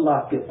اور اللہ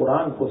کے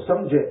قرآن کو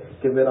سمجھے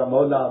کہ میرا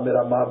مولا, میرا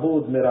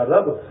معبود, میرا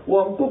رب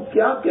وہ ہم کو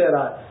کیا کہہ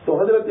رہا ہے.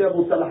 تو حضرت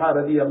ابو طلحہ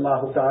رضی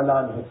اللہ تعالیٰ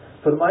عنہ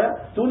فرمایا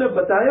تو نے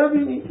بتایا بھی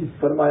نہیں.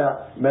 فرمایا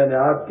میں نے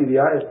آپ کی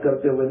رعایت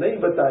کرتے ہوئے نہیں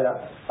بتایا,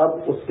 اب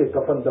اس کے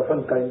کفن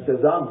دفن کا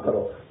انتظام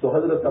کرو. تو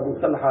حضرت ابو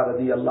طلحہ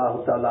رضی اللہ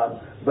تعالیٰ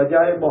عنہ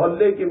بجائے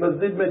محلے کی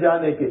مسجد میں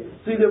جانے کے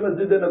سیدھے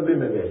مسجد نبوی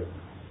میں گئے,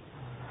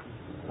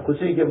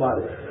 خوشی کے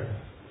مارے.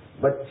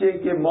 بچے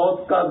کے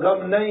موت کا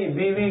غم نہیں،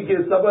 بیوی کے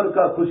صبر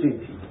کا خوشی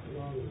تھی.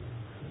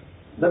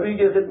 نبی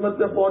کی خدمت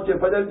میں پہنچے،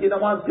 فجر کی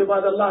نماز کے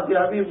بعد اللہ کے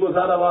حبیب کو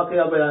سارا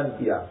واقعہ بیان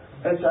کیا.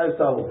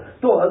 ایسا ہو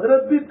تو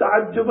حضرت بھی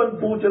تعجباً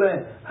پوچھ رہے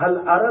ہیں، حل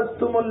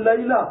ارستم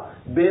اللیلہ،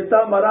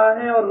 بیٹا مرا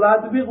ہے اور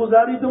رات بھی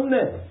گزاری تم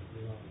نے؟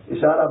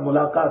 اشارہ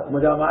ملاقات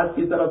مجامعات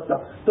کی طرف تھا.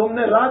 تم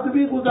نے رات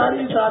بھی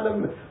گزاری اس عالم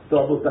میں؟ تو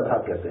ابو طلحہ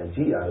کہتے ہیں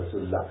جی یا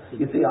رسول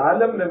اللہ، اسی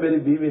عالم میں میری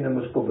بیوی نے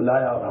مجھ کو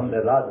بلایا اور ہم نے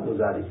رات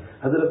گزاری.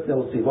 حضرت نے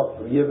اسی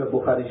وقت، یہ میں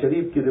بخاری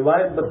شریف کی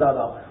روایت بتا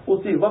رہا ہوں،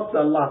 اسی وقت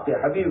اللہ کے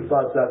حبیب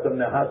پاک صلی اللہ علیہ وسلم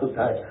نے ہاتھ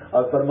اٹھائے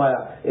اور فرمایا،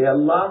 اے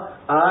اللہ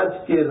آج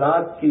کے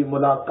رات کی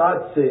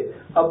ملاقات سے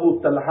ابو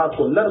طلحہ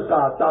کو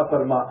لڑکا عطا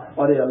فرما،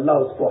 اور اے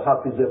اللہ اس کو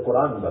حافظ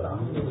قرآن بنا،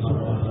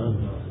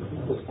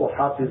 اس کو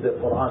حافظ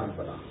قرآن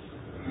بنا.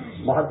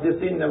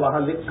 محدثین نے وہاں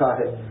لکھا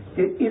ہے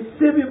کہ اس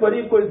سے بھی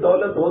بڑی کوئی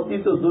دولت ہوتی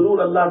تو ضرور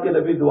اللہ کے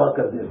نبی دعا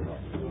کر دیتے.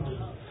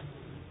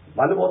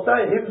 معلوم ہوتا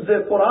ہے حفظ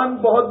قرآن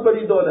بہت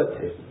بڑی دولت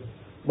ہے،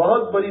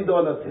 بہت بڑی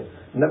دولت ہے.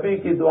 نبی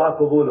کی دعا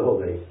قبول ہو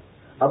گئی،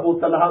 ابو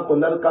طلحہ کو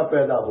لڑکا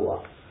پیدا ہوا،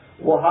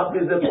 وہ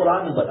حافظ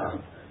قرآن بنا.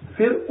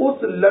 پھر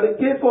اس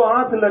لڑکے کو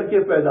 8 لڑکے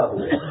پیدا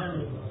ہوئے،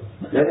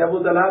 یعنی ابو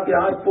طلحہ کے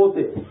 8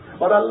 پوتے،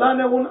 اور اللہ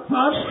نے ان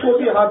 8 کو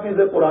بھی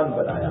حافظ قرآن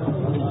بنایا.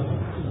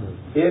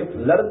 ایک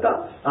لڑکا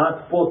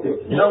 8 پوتے،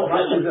 9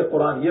 حافظ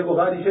قرآن. یہ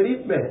بخاری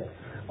شریف میں ہے.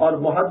 اور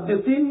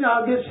محدثین نے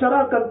آگے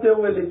شرح کرتے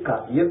ہوئے لکھا،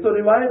 یہ تو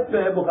روایت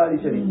میں ہے بخاری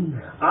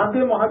شریف،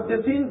 آگے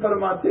محدثین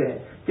فرماتے ہیں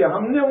کہ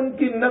ہم نے ان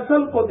کی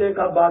نسل کو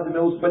دیکھا، بعد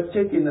میں اس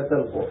بچے کی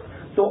نسل کو،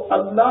 تو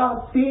اللہ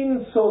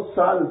 300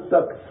 سال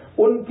تک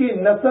ان کی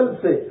نسل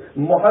سے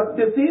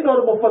محدثین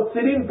اور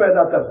مفسرین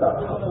پیدا کرتا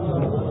رہا.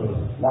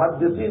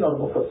 محدثین اور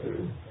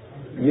مفسرین.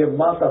 یہ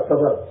ماں کا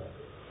صبر،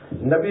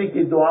 نبی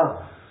کی دعا،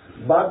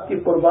 باپ کی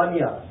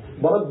قربانیاں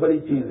بہت بڑی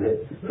چیز ہے.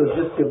 تو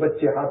جس کے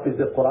بچے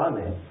حافظ قرآن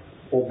ہیں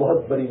وہ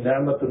بہت بڑی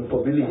نعمت ان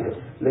کو ملی ہے،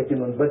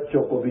 لیکن ان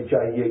بچوں کو بھی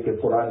چاہیے کہ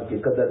قرآن کی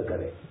قدر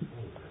کریں.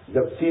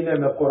 جب سینے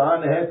میں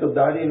قرآن ہے تو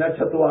داڑھی نہ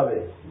چھتواوے،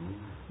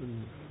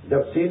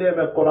 جب سینے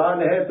میں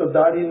قرآن ہے تو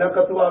داڑھی نہ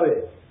کٹواوے،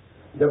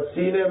 جب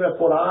سینے میں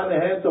قرآن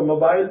ہے تو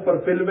موبائل پر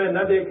فلمیں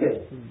نہ دیکھیں،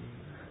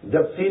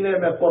 جب سینے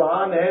میں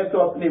قرآن ہے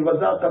تو اپنی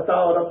وضاحت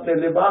اور اپنے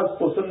لباس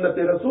کو سنت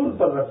رسول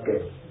پر رکھے،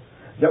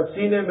 جب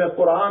سینے میں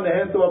قرآن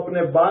ہے تو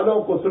اپنے بالوں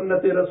کو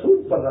سنت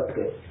رسول پر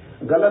رکھے،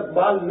 غلط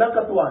بال نہ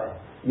کٹوائیں.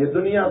 یہ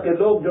دنیا کے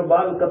لوگ جو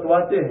بال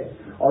کٹواتے ہیں،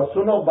 اور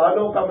سنو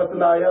بالوں کا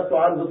مسئلہ آیا تو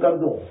عرض کر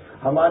دوں،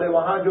 ہمارے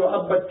وہاں جو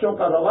اب بچوں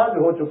کا رواج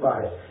ہو چکا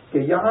ہے کہ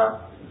یہاں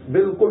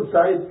بالکل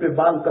سائز پہ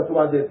بال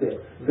کٹوا دیتے ہیں،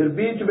 پھر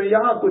بیچ میں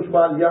یہاں کچھ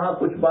بال، یہاں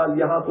کچھ بال،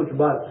 یہاں کچھ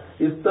بال،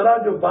 اس طرح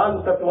جو بال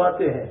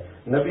کٹواتے ہیں،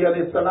 نبی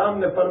علیہ السلام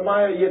نے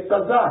فرمایا یہ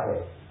قضا ہے،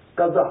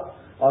 قضا.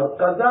 اور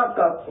قضا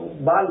کا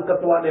بال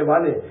کٹوانے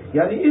والے،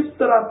 یعنی اس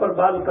طرح پر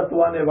بال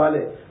کٹوانے والے،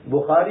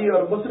 بخاری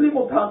اور مسلم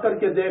اٹھا کر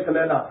کے دیکھ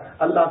لینا،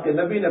 اللہ کے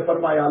نبی نے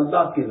فرمایا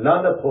اللہ کی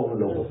لعنت ہو ان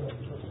لوگوں کو،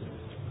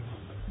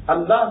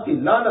 اللہ کی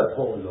لعنت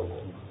ہو ان لوگوں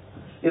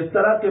کو. اس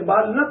طرح کے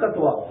بال نہ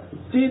کٹواؤ،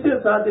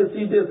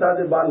 سیدھے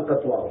سادے بال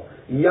کٹواؤ،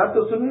 یا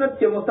تو سنت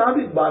کے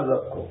مطابق بال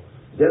رکھو،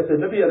 جیسے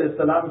نبی علیہ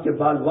السلام کے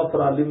بال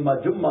وفرا لما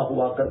جمہ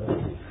ہوا کرتے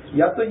تھے،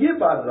 یا تو یہ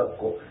بال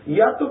رکھو،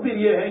 یا تو پھر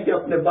یہ ہے کہ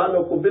اپنے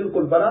بالوں کو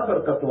بالکل برابر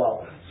کٹواؤ.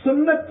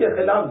 سنت کے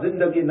خلاف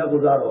زندگی نہ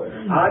گزارو.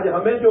 آج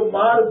ہمیں جو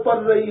مار پڑ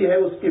رہی ہے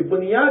اس کی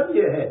بنیاد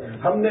یہ ہے،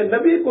 ہم نے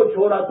نبی کو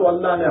چھوڑا تو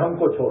اللہ نے ہم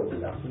کو چھوڑ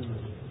دیا.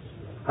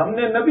 ہم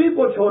نے نبی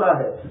کو چھوڑا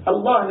ہے،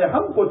 اللہ نے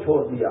ہم کو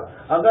چھوڑ دیا.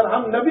 اگر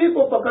ہم نبی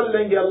کو پکڑ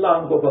لیں گے اللہ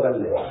ہم کو پکڑ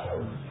لے گا،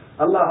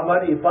 اللہ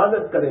ہماری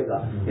حفاظت کرے گا.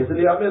 اس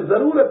لیے ہمیں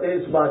ضرورت ہے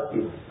اس بات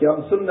کی کہ ہم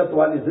سنت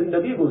والی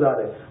زندگی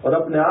گزاریں اور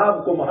اپنے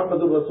آپ کو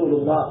محمد الرسول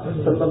اللہ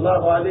صلی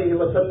اللہ علیہ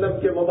وسلم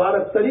کے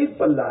مبارک طریق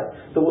پر لائیں.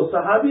 تو وہ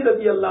صحابی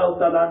رضی اللہ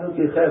تعالیٰ عنہ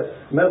کی خیر،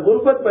 میں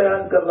غربت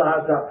بیان کر رہا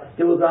تھا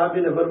کہ وہ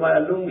صحابی نے فرمایا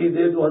لنگی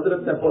دے دو،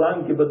 حضرت نے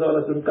قرآن کی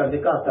بدولت ان کا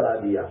نکاح کرا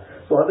دیا.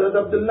 تو حضرت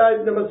عبداللہ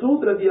ابن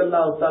مسعود رضی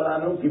اللہ تعالیٰ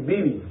عنہ کی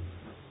بیوی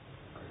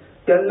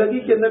کہنے لگی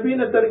کہ نبی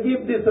نے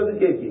ترغیب دی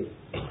صدقے کی،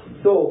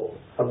 تو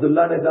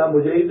عبداللہ نے کہا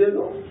مجھے ہی دے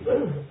دو.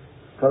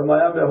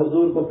 فرمایا میں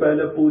حضور کو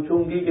پہلے پوچھوں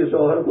گی کہ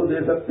شوہر کو دے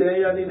سکتے ہیں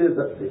یا نہیں دے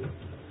سکتے.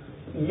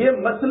 یہ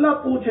مسئلہ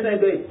پوچھنے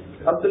گئی.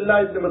 عبداللہ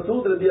ابن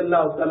مسعود رضی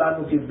اللہ تعالیٰ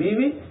عنہ کی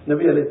بیوی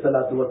نبی علیہ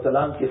الصلوۃ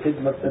والسلام کی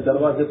خدمت میں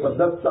دروازے پر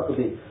دستک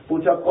دی.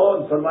 پوچھا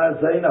کون؟ فرمایا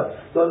زینب.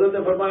 تو حضرت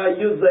نے فرمایا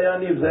یوز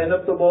زیانی،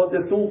 زینب تو بہت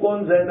ہے، تو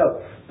کون زینب؟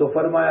 تو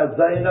فرمایا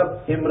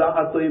زینب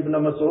امراۃ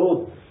ابن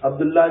مسعود،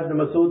 عبداللہ ابن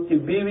مسعود کی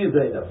بیوی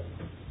زینب.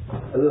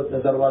 حضرت نے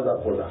دروازہ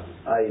کھولا،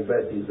 آئی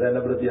بیٹھی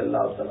زینب رضی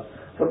اللہ تعالیٰ.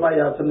 فرمایا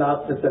یا رسول اللہ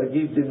آپ نے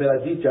ترغیب دی، میرا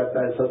جی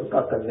چاہتا ہے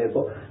صدقہ کرنے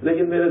کو،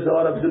 لیکن میرے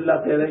شوہر عبداللہ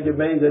کہہ رہے ہیں کہ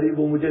میں ہی غریب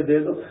ہوں مجھے دے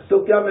دو، تو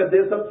کیا میں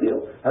دے سکتی ہوں؟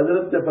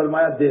 حضرت نے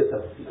فرمایا دے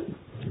سکتی.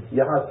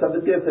 یہاں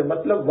صدقے سے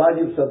مطلب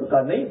واجب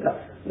صدقہ نہیں تھا،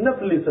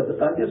 نفلی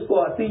صدقہ جس کو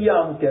عطیہ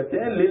ہم کہتے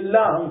ہیں،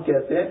 للہ ہم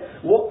کہتے ہیں،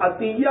 وہ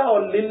عطیہ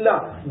اور للہ،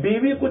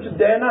 بیوی کچھ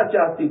دینا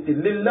چاہتی تھی،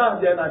 للہ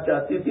دینا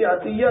چاہتی تھی،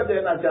 عطیہ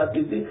دینا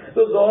چاہتی تھی،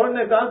 تو زہر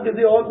نے کہا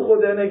کسی اور کو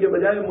دینے کے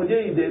بجائے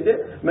مجھے ہی دے دے،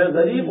 میں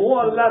غریب ہوں،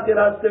 اللہ کے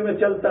راستے میں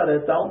چلتا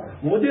رہتا ہوں،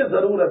 مجھے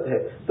ضرورت ہے۔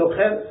 تو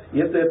خیر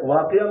یہ تو ایک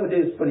واقعہ مجھے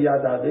اس پر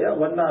یاد آ گیا،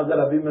 ورنہ اگر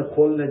ابھی میں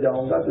کھولنے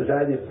جاؤں گا تو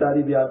شاید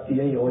افطاری بھی آپ کی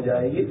یہی ہو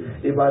جائے گی۔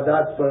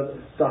 عبادات پر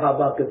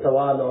صحابہ کے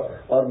سوال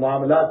اور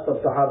معاملات پر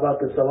صحابہ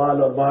کے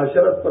سوال اور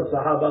معاشرت پر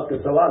صحابہ کے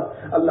سوال،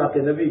 اللہ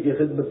کے نبی کی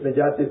خدمت میں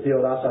جاتے تھے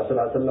اور آقا صلی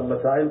اللہ علیہ وسلم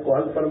مسائل کو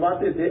حل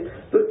فرماتے تھے۔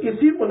 تو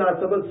اسی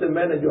مناسبت سے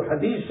میں نے جو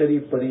حدیث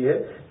شریف پڑھی ہے،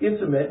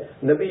 اس میں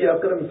نبی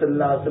اکرم صلی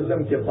اللہ علیہ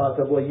وسلم کے پاس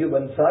ابو ایوب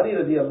انصاری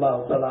رضی اللہ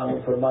تعالیٰ عنہ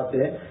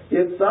فرماتے ہیں کہ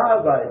ایک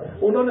صاحب آئے،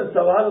 انہوں نے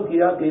سوال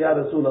کیا کہ یا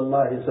رسول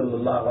اللہ صلی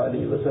اللہ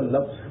علیہ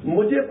وسلم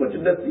مجھے کچھ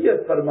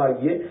نصیحت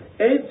فرمائیے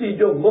ایسی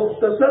جو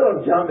مختصر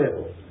اور جامع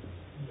ہو،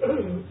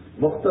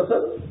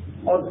 مختصر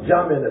اور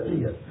جامع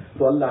نصیحت۔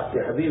 تو اللہ کے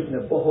حبیب نے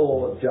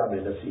بہت جامع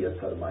نصیحت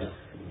فرمائی،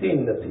 3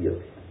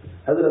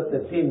 نصیحت حضرت نے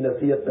 3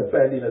 نصیحت میں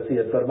پہلی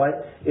نصیحت فرمائی،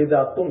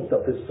 اذا قمت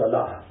فی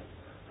الصلاۃ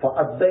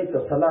فأدیت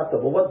صلاۃ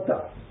مودع،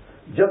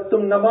 جب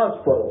تم نماز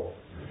پڑھو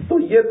تو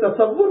یہ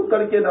تصور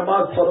کر کے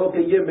نماز پڑھو کہ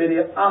یہ میری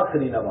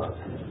آخری نماز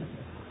ہے۔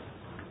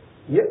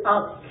 یہ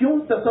آپ کیوں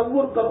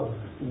تصور کرو؟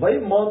 بھائی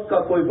موت کا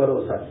کوئی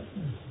بھروسہ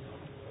نہیں،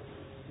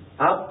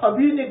 آپ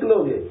ابھی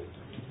نکلو گے،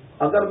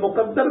 اگر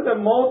مقدر میں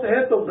موت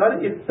ہے تو گھر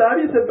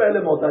افطاری سے پہلے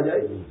موت آ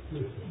جائے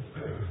گی،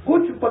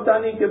 کچھ پتہ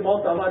نہیں کہ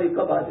موت ہماری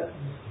کب آ جائے۔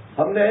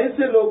 ہم نے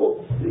ایسے لوگوں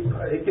کو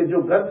دیکھا ہے کہ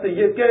جو گھر سے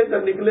یہ کہہ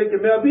کر نکلے کہ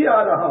میں ابھی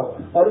آ رہا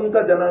ہوں اور ان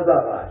کا جنازہ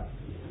آ رہا ہے،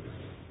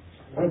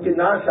 ان کی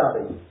نعش آ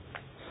رہی۔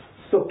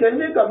 تو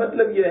کہنے کا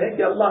مطلب یہ ہے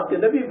کہ اللہ کے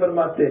نبی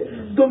فرماتے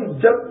تم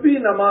جب بھی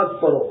نماز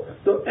پڑھو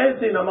تو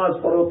ایسی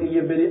نماز پڑھو کہ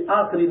یہ میری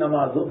آخری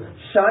نماز ہو،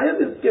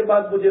 شاید اس کے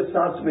بعد مجھے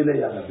سانس ملے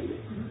یا نہ ملے،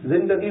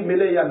 زندگی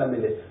ملے یا نہ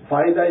ملے۔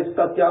 فائدہ اس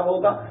کا کیا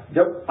ہوگا؟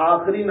 جب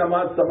آخری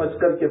نماز سمجھ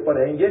کر کے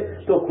پڑھیں گے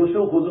تو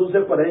خشوع خضوع سے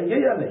پڑھیں گے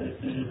یا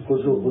نہیں؟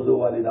 خشوع خضوع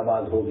والی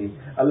نماز ہوگی۔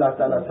 اللہ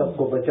تعالیٰ سب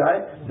کو بچائے۔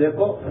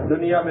 دیکھو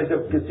دنیا میں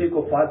جب کسی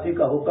کو پھانسی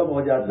کا حکم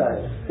ہو جاتا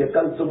ہے کہ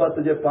کل صبح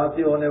تجھے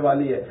پھانسی ہونے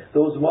والی ہے،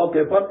 تو اس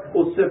موقع پر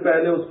اس سے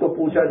پہلے اس کو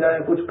پوچھا جائے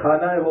کچھ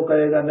کھانا ہے، وہ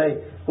کہے گا نہیں،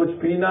 کچھ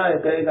پینا ہے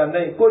کہے گا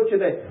نہیں، کچھ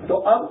نہیں،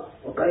 تو اب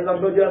وہ کہے گا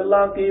مجھے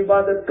اللہ کی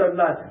عبادت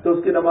کرنا ہے، تو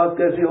اس کی نماز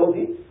کیسی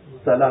ہوگی؟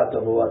 صلاۃ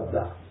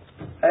مودع،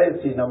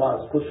 ایسی نماز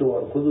خشوع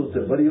اور خضوع سے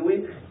بھری ہوئی۔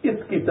 اس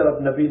کی طرف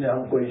نبی نے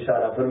ہم کو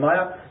اشارہ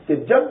فرمایا کہ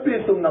جب بھی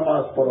تم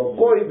نماز پڑھو،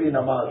 کوئی بھی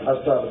نماز،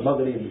 عصر،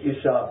 مغرب،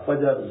 عشاء،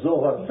 فجر،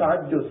 ظہر،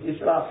 تہجد،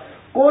 اشراق،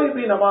 کوئی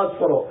بھی نماز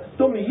پڑھو،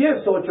 تم یہ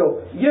سوچو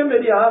یہ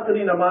میری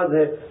آخری نماز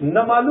ہے،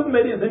 نہ معلوم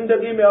میری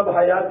زندگی میں اب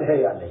حیات ہے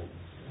یا نہیں،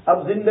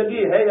 اب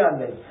زندگی ہے یا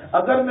نہیں۔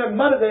 اگر میں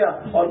مر گیا،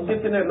 اور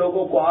کتنے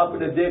لوگوں کو آپ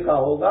نے دیکھا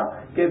ہوگا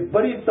کہ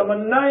بڑی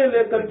تمنائیں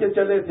لے کر کے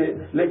چلے تھے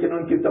لیکن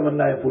ان کی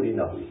تمنائیں پوری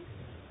نہ ہوئی۔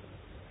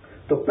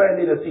 تو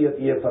پہلی نصیحت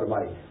یہ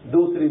فرمائی۔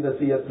 دوسری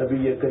نصیحت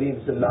نبی کریم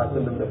صلی اللہ علیہ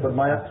وسلم نے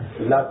فرمایا،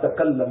 لا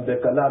تکلم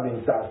بکلام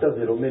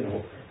تعتذر منہ،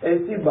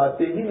 ایسی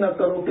باتیں ہی نہ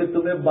کرو کہ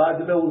تمہیں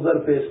بعد میں عذر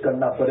پیش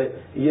کرنا پڑے،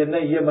 یہ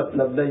نہیں، یہ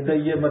مطلب نہیں،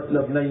 نہیں یہ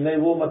مطلب نہیں،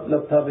 نہیں وہ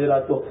مطلب تھا میرا،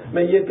 تو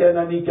میں یہ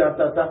کہنا نہیں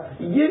چاہتا تھا۔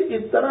 یہ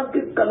اس طرح کے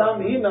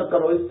کلام ہی نہ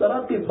کرو، اس طرح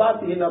کی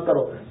بات ہی نہ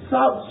کرو،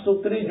 صاف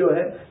ستھری جو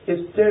ہے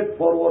اسٹریٹ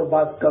فارورڈ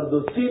بات کر دو،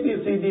 سیدھی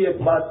سیدھی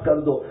ایک بات کر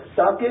دو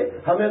تاکہ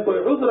ہمیں کوئی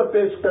عذر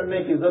پیش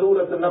کرنے کی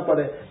ضرورت نہ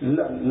پڑے۔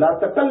 لا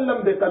تکلم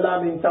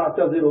بکلام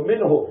تعتذر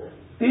منہ۔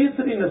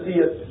 تیسری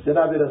نصیحت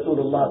جناب رسول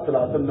اللہ صلی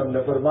اللہ علیہ وسلم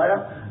نے فرمایا،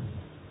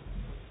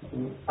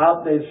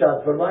 آپ نے ارشاد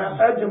فرمایا،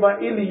 اجمع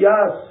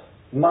الیاس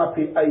ما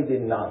فی ایدی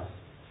الناس،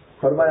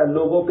 فرمایا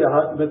لوگوں کے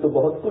ہاتھ میں تو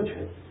بہت کچھ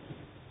ہے،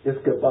 اس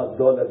کے پاس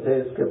دولت ہے،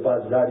 اس کے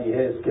پاس گاڑی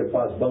ہے، اس کے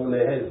پاس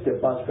بنگلے ہیں، اس کے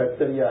پاس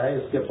فیکٹریاں ہیں،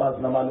 اس کے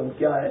پاس نہ معلوم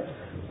کیا ہے،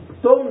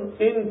 تم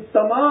ان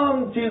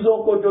تمام چیزوں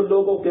کو جو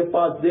لوگوں کے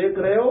پاس دیکھ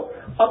رہے ہو،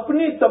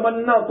 اپنی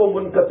تمنا کو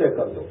منقطع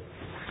کر دو،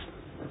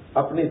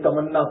 اپنی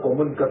تمنا کو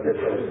منقطع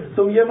کرو۔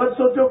 تم یہ مت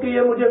سوچو کہ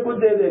یہ مجھے کچھ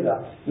دے دے گا،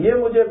 یہ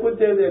مجھے کچھ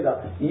دے دے گا،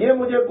 یہ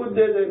مجھے کچھ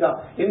دے دے گا،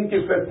 ان کی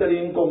فیکٹری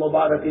ان کو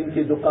مبارک، ان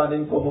کی دکان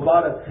ان کو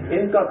مبارک،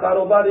 ان کا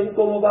کاروبار ان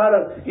کو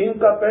مبارک، ان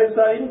کا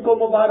پیسہ ان کو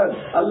مبارک۔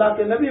 اللہ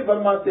کے نبی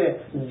فرماتے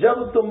ہیں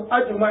جب تم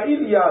اجمع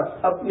الیاس،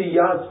 اپنی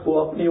یاس کو،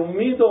 اپنی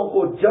امیدوں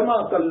کو جمع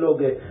کر لو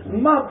گے،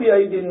 ما فی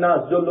ایدی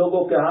الناس، جو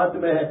لوگوں کے ہاتھ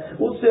میں ہے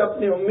اس سے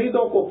اپنی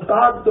امیدوں کو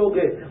کاٹ دو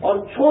گے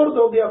اور چھوڑ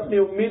دو گے اپنی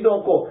امیدوں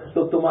کو،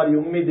 تو تمہاری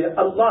امیدیں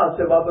اللہ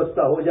سے وابستہ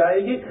ہو جائے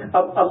گی۔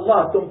 اب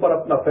اللہ تم پر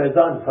اپنا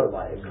فیضان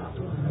فرمائے گا،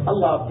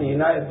 اللہ اپنی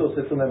عنایتوں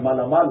سے تمہیں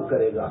مالا مال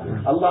کرے گا،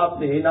 اللہ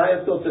اپنی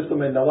عنایتوں سے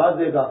تمہیں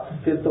نوازے گا،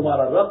 پھر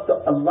تمہارا ربط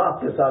اللہ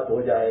کے ساتھ ہو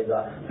جائے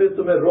گا، پھر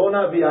تمہیں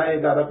رونا بھی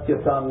آئے گا رب کے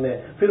سامنے،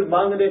 پھر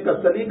مانگنے کا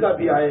طریقہ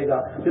بھی آئے گا،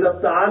 پھر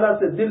اب تعالیٰ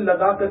سے دل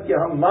لگا کر کے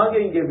ہم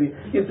مانگیں گے بھی۔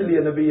 اس لیے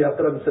نبی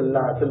اکرم صلی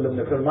اللہ علیہ وسلم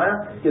نے فرمایا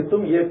کہ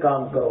تم یہ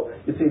کام کرو۔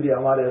 اسی لیے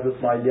ہمارے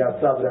حضرت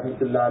الیاس صاحب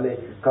رحمۃ اللہ علیہ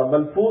کا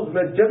ملفوظ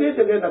میں جگہ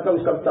جگہ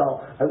نقل کرتا ہوں،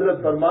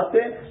 حضرت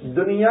فرماتے ہیں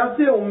دنیا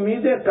سے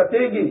امیدیں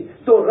کٹے گی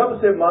تو رب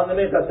سے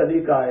مانگنے کا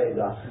طریقہ آئے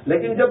گا،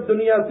 لیکن جب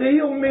دنیا سے ہی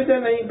امیدیں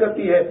نہیں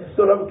کرتی ہے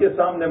تو رب کے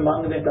سامنے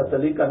مانگنے کا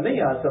طریقہ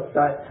نہیں آ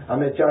سکتا ہے.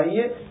 ہمیں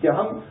چاہیے کہ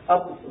ہم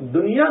اب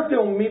دنیا سے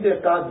امیدیں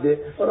کاٹ دیں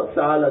اور اب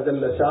تعالی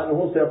جل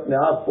شانہ سے اپنے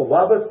آپ کو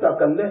وابستہ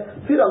کر لیں.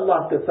 پھر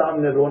اللہ کے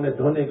سامنے رونے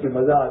دھونے کی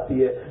مزہ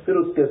آتی ہے, پھر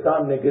اس کے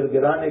سامنے گر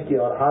گرانے کی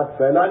اور ہاتھ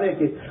پھیلانے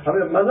کی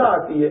ہمیں مزہ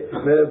آتی ہے.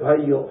 میرے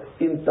بھائیوں,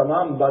 ان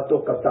تمام باتوں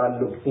کا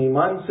تعلق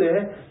ایمان سے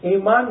ہے.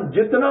 ایمان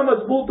جتنا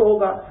مضبوط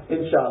ہوگا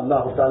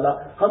انشاءاللہ تعالی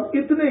ہم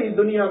اتنے ہی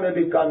دنیا میں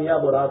بھی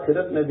کامیاب اور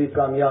آخرت میں بھی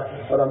کامیاب,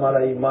 اور ہمارا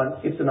ایمان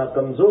اتنا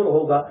کمزور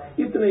ہوگا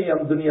اتنے ہی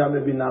ہم دنیا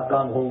میں بھی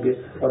ناکام ہوں گے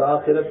اور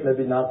آخرت میں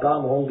بھی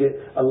ناکام ہوں گے.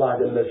 اللہ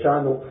جل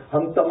شانہ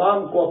ہم تمام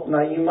کو اپنا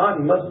ایمان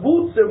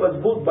مضبوط سے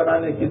مضبوط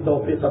بنانے کی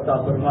توفیق عطا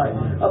فرمائے,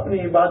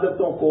 اپنی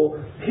عبادتوں کو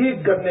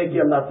ٹھیک کرنے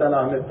کی اللہ تعالی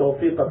ہمیں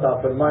توفیق عطا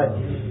فرمائے.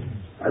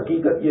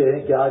 حقیقت یہ ہے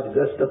کہ آج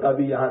گشت کا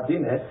بھی یہاں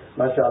دن ہے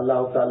ماشاء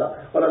اللہ تعالیٰ,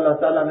 اور اللہ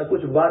تعالیٰ نے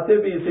کچھ باتیں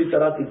بھی اسی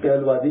طرح کی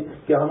کہلوا دی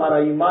کہ ہمارا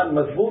ایمان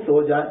مضبوط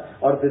ہو جائے.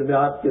 اور پھر میں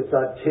آپ کے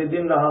ساتھ 6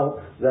 دن رہا ہوں,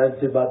 ظاہر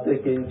سی بات ہے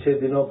کہ ان 6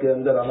 دنوں کے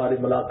اندر ہماری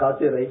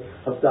ملاقاتیں رہی.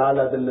 اب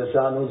تعالیٰ جل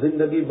شانہ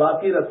زندگی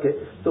باقی رکھے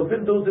تو پھر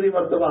دوسری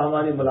مرتبہ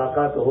ہماری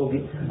ملاقات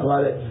ہوگی.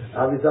 ہمارے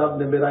حافظ صاحب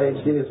نے میرا ایک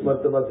دن اس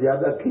مرتبہ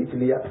زیادہ کھینچ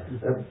لیا,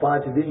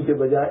 5 دن کے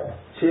بجائے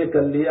 6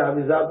 کر لیے.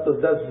 حافظ صاحب تو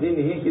 10 دن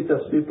ہی کی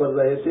تسبیح پڑھ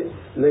رہے تھے,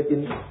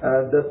 لیکن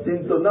 10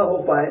 دن تو نہ ہو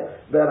پائے.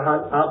 بہرحال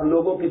آپ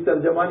لوگوں کی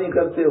ترجمانی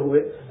کرتے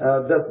ہوئے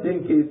 10 دن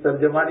کی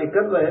ترجمانی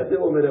کر رہے تھے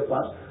وہ میرے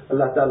پاس.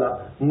 اللہ تعالیٰ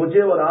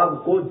مجھے اور آپ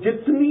کو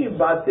جتنی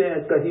باتیں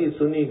کہی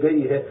سنی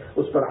گئی ہے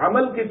اس پر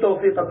عمل کی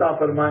توفیق عطا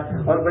فرمائے,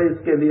 اور بھائی اس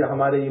کے لیے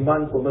ہمارے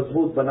ایمان کو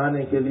مضبوط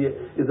بنانے کے لیے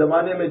اس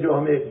زمانے میں جو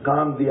ہمیں ایک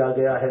کام دیا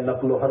گیا ہے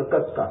نقل و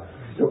حرکت کا,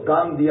 جو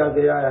کام دیا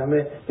گیا ہے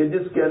ہمیں کہ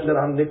جس کے اندر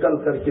ہم نکل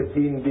کر کے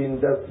 3 دن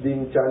 10 دن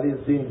 40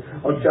 دن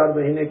اور 4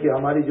 مہینے کی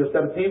ہماری جو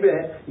ترتیبیں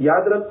ہیں,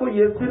 یاد رکھو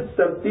یہ صرف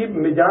ترتیب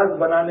مزاج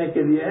بنانے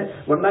کے لیے ہے,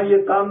 ورنہ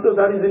یہ کام تو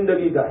ساری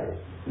زندگی کا ہے.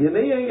 یہ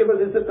نہیں ہے کہ بس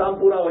اس سے کام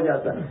پورا ہو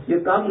جاتا ہے, یہ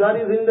کام ساری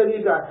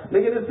زندگی کا ہے,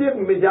 لیکن اس سے ایک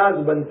مزاج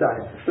بنتا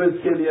ہے. تو اس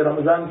کے لیے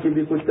رمضان کی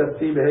بھی کچھ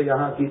ترتیب ہے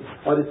یہاں کی,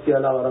 اور اس کے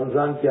علاوہ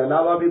رمضان کے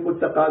علاوہ بھی کچھ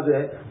تقاضے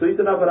ہیں. تو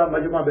اتنا بڑا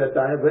مجمع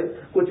بہتا ہے بھائی,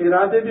 کچھ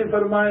ارادے بھی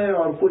فرمائیں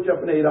اور کچھ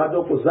اپنے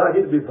ارادوں کو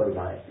ظاہر بھی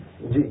فرمائیں.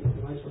 جی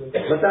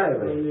بتائیں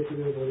بھائی.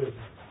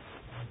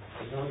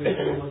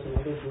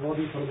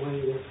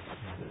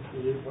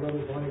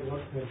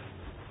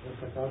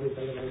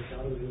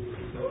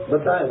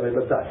 بتائیں بھائی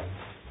بتائیں.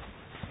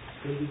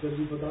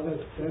 جلدی بتا دیں,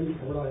 ٹائم بھی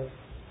تھوڑا ہے.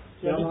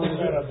 کیا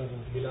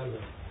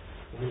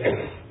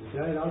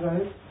ارادہ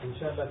ہے؟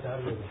 انشاءاللہ 4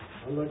 لوگ.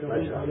 اللہ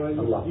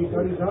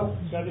صاحب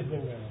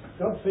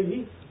کب سے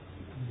ہی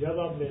جب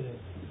آپ لے لیں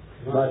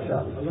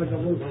اللہ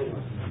قبول فرمائے.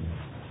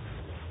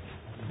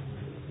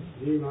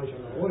 جی ماشاء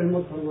اللہ, اور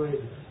ہمت فرمائے.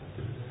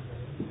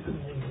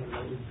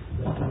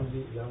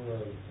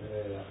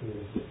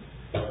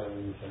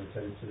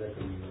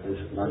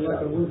 اللہ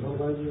قبول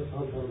فرمائے.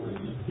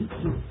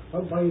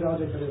 سب بھائی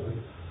ارادے کرے بھائی,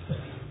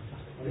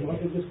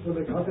 جس کو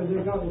دکھاتے دے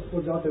گا اس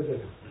کو جاتے دے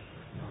گا.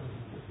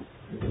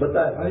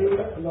 بتائیں بھائی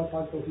اللہ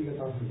پاک توفیق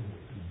عطا فرمائے.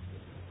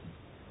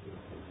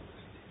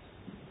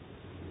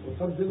 تو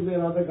سب دل میں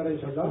ارادہ کریں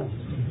انشاءاللہ.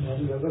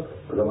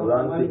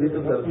 رمضان کی بھی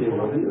تو ترتیب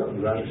ہوگی,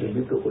 رمضان کی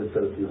بھی تو کوئی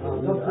ترتیب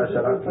ہوگی.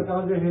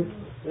 تقاضے ہیں,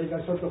 ایک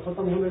عرصہ تو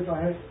ختم ہونے کا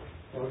ہے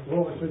اور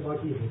 2 عرصے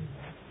باقی ہیں.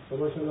 تو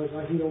ماشاء اللہ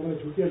کافی لوگوں نے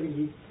چھٹیاں بھی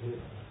دی,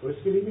 تو اس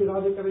کے لیے بھی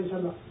ارادے کریں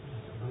انشاءاللہ.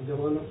 ہم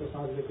جوانوں کو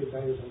ساتھ لے کے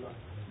جائیں انشاءاللہ.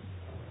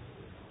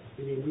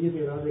 نیت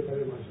ارادے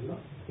کریں ماشاء اللہ.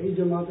 کئی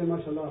جماعتیں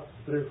ماشاء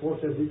اللہ ریڈ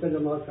فورس سے دیگر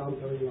جماعت کام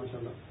کر رہی ہے ماشاء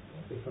اللہ.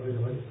 اس طرح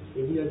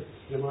انڈیا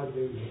جماعت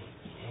گئی ہے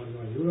اور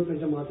یورپ میں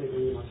جماعتیں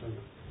گئی ہیں ماشاء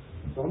اللہ.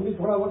 تو ہم بھی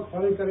تھوڑا وقت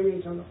فارغ کریں گے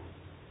انشاءاللہ.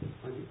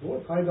 ہاں جی,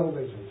 بہت فائدہ ہوگا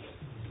انشاءاللہ.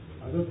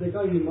 حضرت نے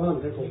کہا ایمان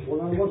دیکھو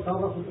مولانا بہت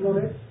سارا خطبہ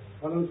ہے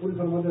فلن پوری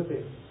پر مدد سے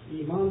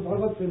ایمان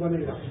دولت سے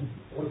بنے گا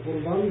اور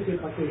قربانی سے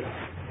بچے گا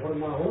اور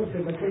ماحول سے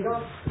بچے گا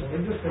اور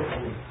عزت سے بچے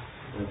گا.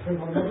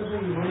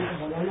 ایمان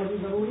کو بنانا بھی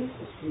ضروری,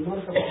 ایمان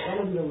کا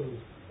بچانا بھی ضروری,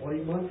 اور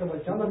ایمان کا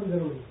بچانا بھی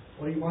ضروری,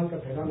 اور ایمان کا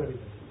پھیلانا بھی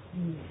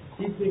ضروری.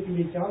 سیکھنے کے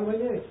لیے 4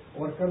 مہینے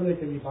اور کرنے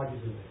کے لیے باقی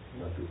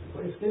زندگی. تو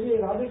اس کے لیے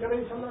ارادے کریں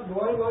انشاءاللہ,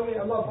 دعائیں مانگے,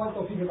 اللہ پاک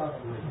توفیق عطا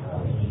فرمائے.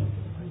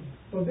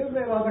 تو دل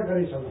میں ارادہ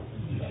کریں انشاءاللہ.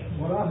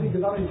 اور آخری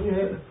گزارش یہ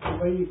ہے کہ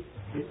بھائی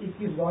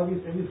 21 22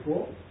 23 کو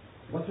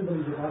مسجد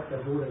الجماعت کا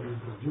دور ہے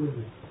جون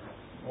میں,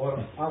 اور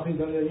آخری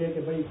درجہ یہ ہے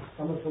کہ بھائی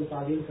کم از کم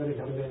تعلیم کرے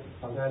گھر میں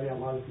فضائل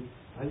اعمال کی.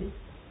 ہاں جی,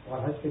 اور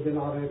حج کے دن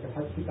آ رہے ہیں کہ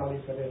حج کی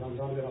تعریف کرے,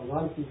 رمضان میں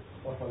رمضان کی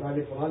اور فضائل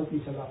قرآن کی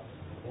چلا,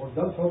 اور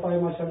درس ہوتا ہے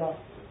ماشاءاللہ,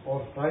 اور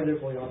فرائیڈے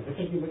کو یہاں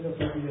ذکر کی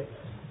مجلس ہوتی ہے.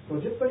 تو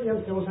جتنا ہی ہم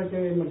سے ہو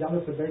سکے ان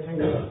مجالس سے بیٹھیں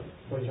گے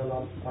تو انشاءاللہ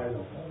فائدہ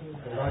ہوگا.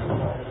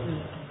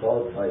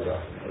 بہت فائدہ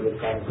یہ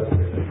کام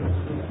کرتے ہیں.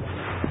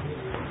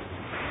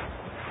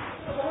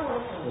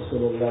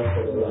 رسول اللہ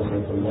صلی اللہ علیہ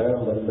وسلم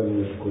من لم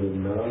یشکر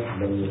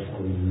الناس لم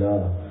یشکر اللہ.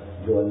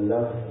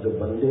 جو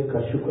بندے کا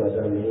شکر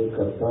ادا نہیں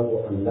کرتا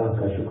وہ اللہ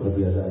کا شکر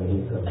بھی ادا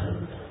نہیں کرتا.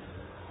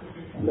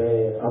 میں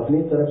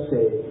اپنی طرف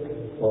سے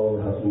اور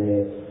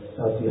اپنے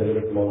ساتھی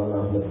حضرت مولانا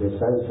احمد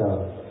رسائی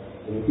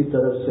صاحب ان کی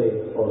طرف سے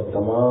اور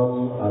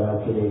تمام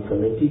اراکین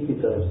کمیٹی کی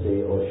طرف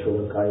سے اور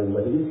شرکائے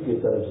مجلس کی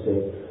طرف سے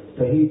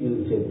صحیح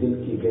دل سے، دل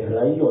کی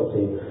گہرائیوں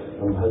سے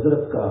ہم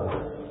حضرت کا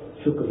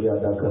شکریہ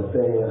ادا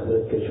کرتے ہیں،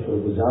 حضرت کے شکر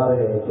گزار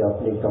ہیں کہ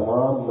اپنی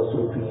تمام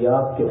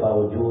مصروفیات کے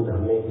باوجود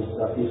ہمیں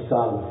اس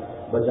سال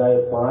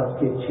بجائے 5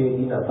 کے 6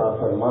 دن عطا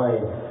فرمائے۔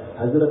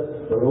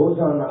 حضرت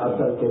روزانہ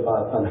عصر کے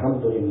بعد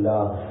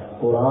الحمدللہ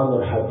قرآن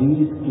اور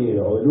حدیث کے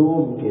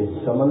علوم کے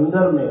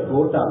سمندر میں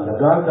گوٹا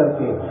لگا کر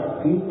کے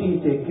قیمتی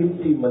سے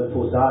قیمتی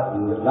ملفوظات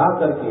لا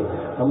کر کے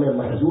ہمیں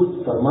محفوظ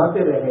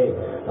فرماتے رہے۔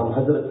 ہم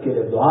حضرت کے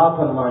لیے دعا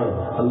فرمائیں،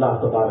 اللہ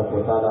تبارک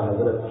و تعالی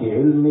حضرت کی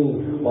علمی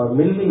اور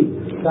ملی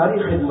ساری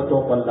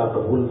خدمتوں کو اللہ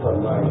قبول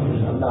فرمائے،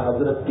 اللہ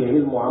حضرت کے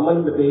علم و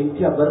عمل میں بے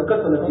انتہا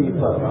برکت نصیب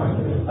فرمائے،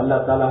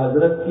 اللہ تعالی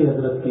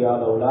حضرت کی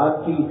آل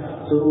اولاد کی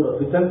سرور و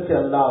فتن سے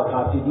اللہ اور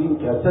حاسدین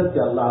کے حسد سے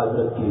اللہ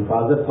حضرت کی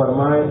حفاظت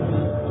فرمائے۔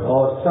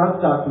 اور ساتھ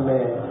ساتھ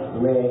میں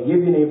یہ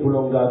بھی نہیں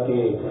بھولوں گا کہ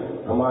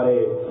ہمارے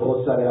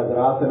بہت سارے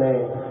حضرات نے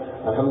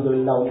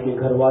الحمدللہ ان کے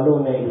گھر والوں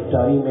نے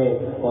افطاری میں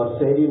اور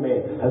سحری میں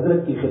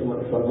حضرت کی خدمت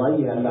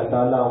فرمائی ہے، اللہ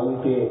تعالیٰ ان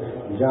کے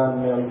جان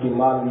میں، ان کی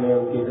مال میں،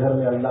 ان کے گھر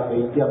میں اللہ بے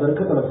انتہا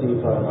برکت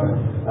نصیب فرمائے،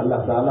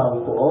 اللہ تعالیٰ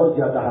ان کو اور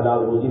زیادہ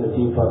حلال روزی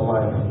نصیب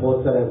فرمائے۔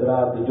 بہت سارے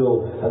حضرات جو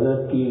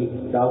حضرت کی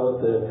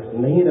دعوت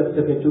نہیں رکھ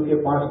سکے،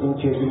 چونکہ 5 دن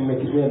 6 دن میں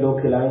کتنے لوگ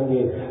کھلائیں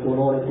گے،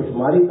 انہوں نے کچھ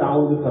مالی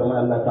تعاون بھی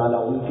فرمایا، اللہ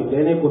تعالیٰ ان کے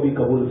دینے کو بھی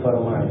قبول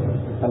فرمائے۔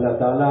 اللہ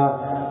تعالیٰ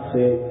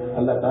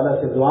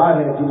سے دعا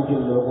ہے جن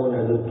جن لوگوں نے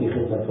حضرت کی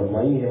خدمت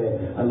فرمائی ہے،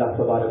 اللہ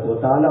تبارک و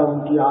تعالیٰ ان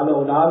کی آل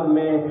اولاد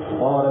میں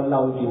اور اللہ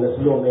ان کی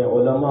نسلوں میں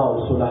علماء اور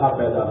صلحاء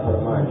پیدا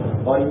فرمائے۔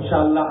 اور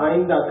انشاءاللہ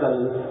آئندہ کل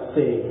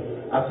سے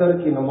عصر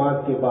کی نماز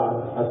کے بعد،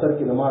 عصر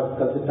کی نماز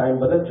کل سے ٹائم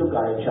بدل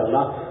چکا ہے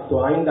انشاءاللہ، تو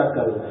آئندہ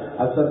کل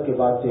عصر کے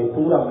بعد سے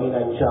پورا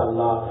مہینہ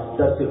انشاءاللہ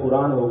درس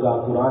قرآن ہوگا،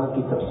 قرآن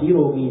کی تفسیر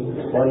ہوگی،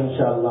 اور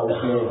انشاءاللہ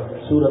اس میں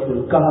سورۃ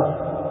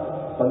الکہف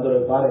 15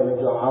 پارے میں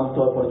جو عام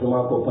طور پر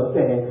جمعہ کو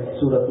پڑھتے ہیں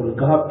سورۃ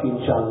الکہف کی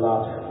انشاءاللہ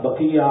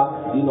بقیہ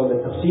دنوں میں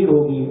تفسیر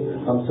ہوگی۔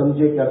 ہم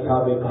سمجھے کہ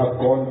اصحاب کہف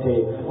کون تھے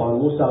اور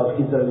موسیٰ اور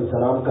خضر علیہ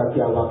السلام کا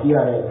کیا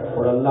واقعہ ہے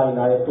اور اللہ ان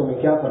آیتوں میں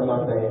کیا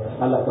فرماتے ہیں۔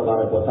 اللہ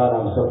تبارک و تعالیٰ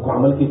ہم سب کو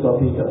عمل کی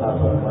توفیق عطا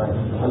فرمائے،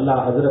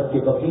 اللہ حضرت کے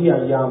بقیہ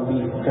ایام بھی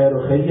خیر و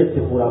خیریت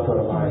سے پورا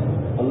فرمائے،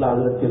 اللہ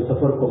حضرت کے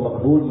سفر کو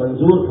مقبول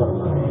منظور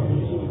فرمائے۔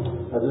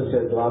 حضرت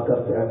سے دعا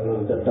کرتے ہیں،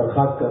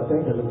 درخواست کرتے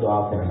ہیں کہ حضرت دعا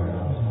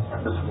فرمائیں۔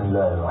 بسم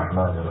اللہ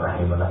الرحمن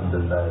الرحیم، الحمد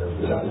للہ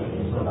رب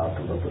العالمین،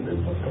 والعاقبۃ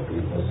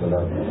للمتقین،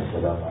 والصلاۃ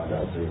والسلام علی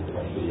سید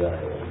الانبیاء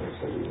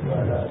والمرسلین وعلی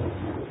آلہ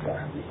وصحبہ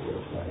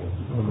اجمعین۔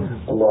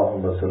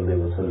 اللهم صل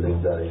وسلم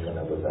دائما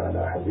ابدا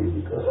على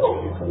حبیبک خیر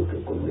الخلق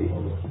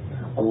کلہم،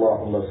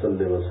 اللهم صل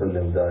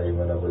وسلم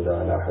دائما ابدا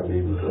على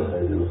حبیبک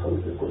خیر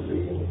الخلق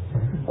کلہم،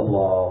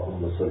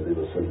 اللهم صل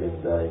وسلم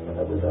دائما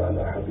ابدا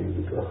على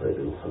حبیبک خیر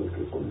الخلق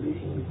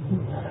کلہم۔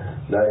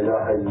 لا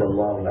الہ الا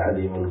اللہ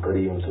العلیم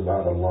الکریم،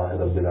 سبحان اللہ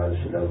رب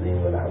العرش العظیم،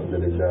 والحمد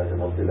للہ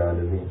رب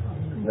العالمین،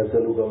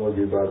 نسألک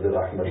موجبات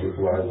رحمتک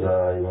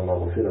وعزائم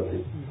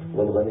مغفرتک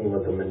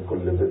والغنیمة من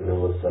كل بر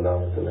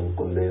والسلامة من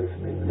كل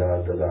إثم، لا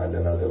تدع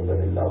لنا ذنبا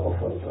إلا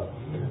غفرته،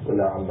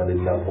 ولا عما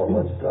إلا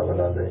فرجته،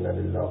 ولا دينا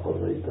إلا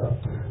قضيته،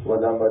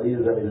 ولا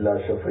مريضا إلا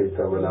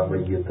شفيته، ولا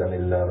ميتا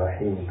إلا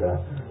رحمته،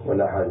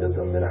 ولا حاجة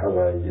من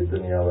حوائج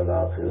الدنيا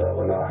والآخرة،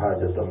 ولا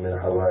حاجة من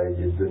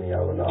حوائج الدنيا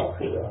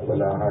والآخرة،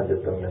 ولا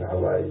حاجة من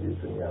حوائج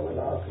الدنيا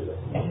والآخرة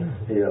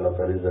هي لك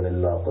رضا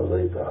إلا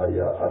قضيتها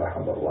يا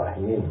أرحم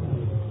الراحمين۔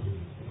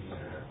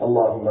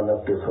 اللهم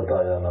نقِ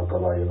خطايانا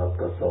كما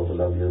ينقى الثوب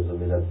الأبيض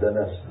من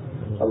الدنس،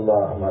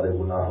 اللہ ہمارے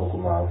گناہوں کو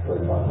معاف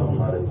فرما،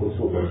 ہمارے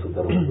قصوروں سے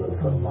درگزر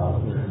فرما۔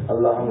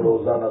 اللہ ہم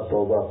روزانہ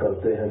توبہ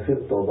کرتے ہیں، پھر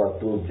توبہ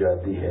ٹوٹ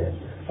جاتی ہے،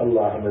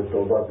 اللہ ہمیں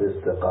توبہ پہ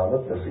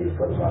استقامت نصیب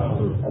فرما،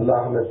 اللہ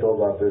ہمیں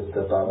توبہ پہ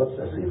استقامت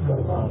نصیب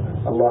فرما،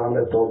 اللہ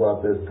ہمیں توبہ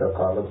پہ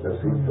استقامت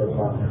نصیب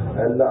فرما۔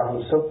 اے اللہ ہم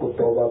سب کو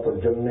توبہ پر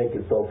جمنے کی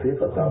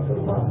توفیق عطا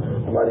فرما،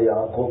 ہماری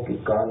آنکھوں کی،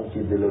 کان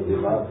کی، دل و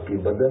دماغ کی،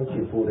 بدن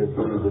کی پوری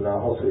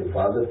گناہوں سے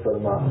حفاظت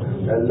فرما۔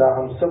 اے اللہ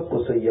ہم سب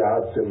کو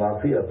سیئات سے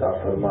معافی عطا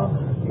فرما،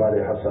 ہمارے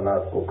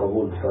حسنات کو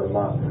قبول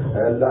فرما۔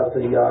 اے اللہ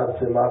سیئات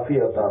سے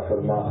معافی عطا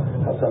فرما،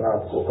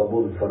 حسنات کو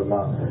قبول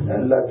فرما۔ اے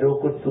اللہ جو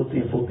کچھ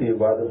ٹوٹی پھوٹی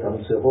عبادت ہم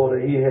سے ہو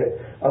رہی ہے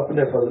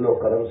اپنے فضل و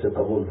کرم سے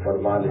قبول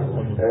فرما لے۔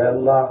 اے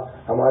اللہ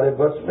ہمارے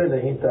بس میں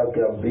نہیں تھا کہ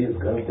ہم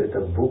 20 گھنٹے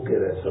تک بھوکے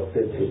رہ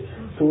سکتے تھے،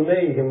 تو نے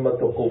ہی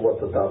ہمت و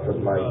قوت عطا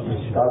فرمائی،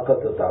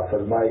 طاقت عطا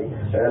فرمائی۔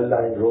 اے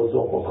اللہ ان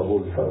روزوں کو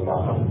قبول فرما،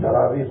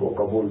 تراویح کو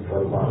قبول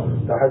فرما،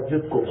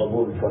 تہجد کو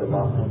قبول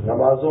فرما،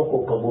 نمازوں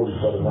کو قبول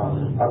فرما،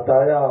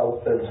 عطایا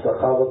اور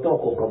سخاوتوں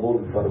کو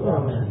قبول فرما۔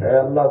 اے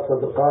اللہ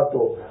صدقات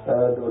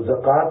و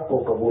زکوٰۃ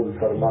کو قبول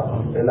فرما۔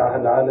 الہ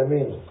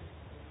العالمین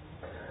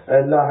اے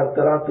اللہ ہر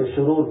طرح کے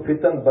شرور،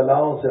 فتن،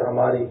 بلاؤں سے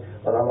ہماری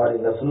اور ہماری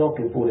نسلوں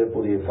کی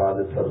پوری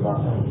حفاظت فرما،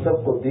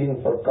 سب کو دین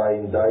پر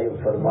قائم دائم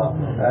فرما۔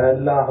 اے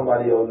اللہ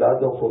ہماری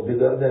اولادوں کو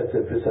بگڑنے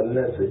سے،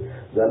 پھسلنے سے،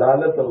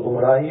 ضلالت اور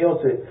گمراہیوں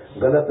سے،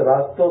 غلط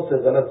راستوں سے،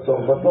 غلط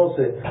صحبتوں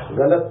سے،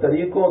 غلط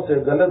طریقوں سے،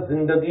 غلط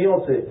زندگیوں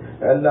سے،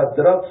 اے اللہ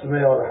ڈرگس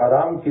میں اور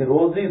حرام کی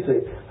روزی سے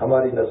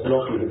ہماری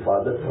نسلوں کی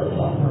حفاظت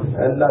فرما۔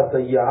 اے اللہ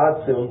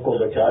سیئات سے ان کو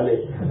بچا لے،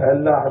 اے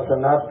اللہ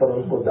حسنات پر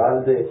ان کو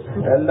ڈال دے۔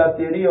 اے اللہ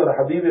تیری اور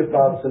حبیب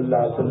پاک صلی اللہ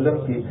علیہ وسلم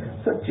کی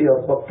سچی اور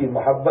پکی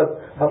محبت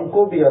ہم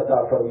کو بھی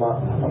عطا فرما،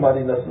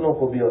 ہماری نسلوں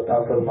کو بھی عطا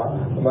فرما،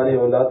 ہماری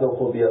اولادوں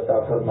کو بھی عطا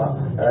فرما۔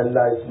 اے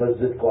اللہ اس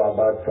مسجد کو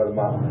آباد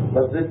فرما،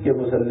 مسجد کے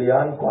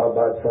مصلیان کو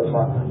آباد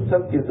فرما،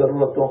 سب کی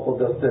ضرورتوں کو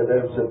دست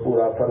غیب سے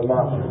پورا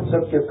فرما،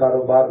 سب کے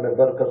کاروبار میں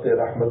برکت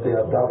رحمت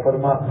عطا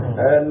فرما۔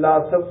 اے اللہ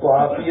سب کو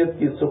عافیت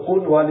کی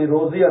سکون والی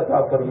روزی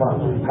عطا فرما،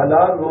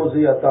 حلال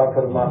روزی عطا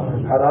فرما،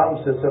 حرام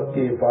سے سب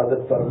کی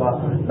حفاظت فرما،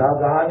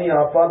 ناگہانی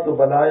آفات و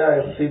بلایا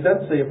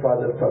ایکسیڈنٹ سے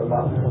حفاظت فرما،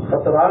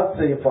 خطرات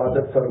سے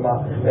حفاظت فرما۔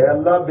 اے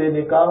اللہ بے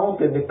نکاحوں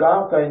کے نکاح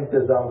کا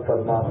انتظام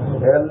فرما،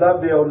 اے اللہ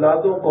بے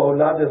اولادوں کو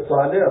اولاد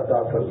صالح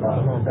عطا فرما،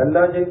 اے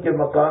اللہ جن کے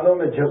مکانوں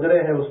میں جھگڑے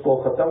ہیں اس کو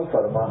ختم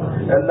فرما،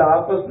 اے اللہ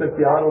آپس میں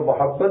پیار و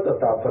محبت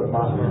عطا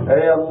فرما۔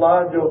 اے اللہ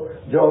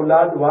جو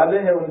اولاد والے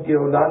ہیں ان کی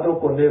اولادوں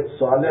کو نیک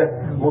صالح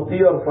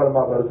مطیع اور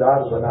فرما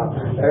بردار بنا۔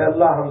 اے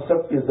اللہ ہم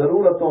سب کی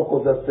ضرورتوں کو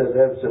دست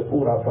غیب سے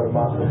پورا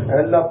فرما۔ اے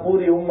اللہ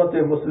پوری امت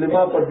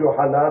مسلمہ پر جو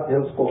حالات ہے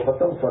اس کو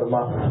ختم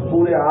فرما،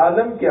 پورے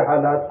عالم کے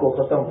حالات کو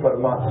ختم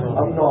فرما،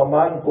 امن و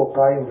امان کو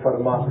قائم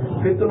فرما،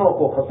 فتنوں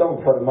کو ختم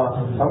فرما،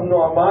 امن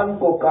و امان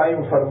کو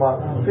قائم فرما،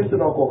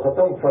 فتنوں کو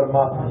ختم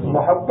فرما،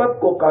 محبت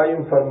کو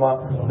قائم فرما،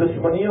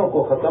 دشمنیوں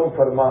کو ختم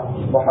فرما،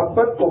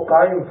 محبت کو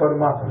قائم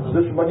فرما،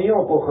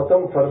 دشمنیوں کو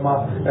ختم فرما۔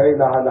 اے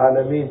الہ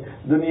العالمین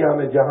دنیا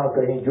میں جہاں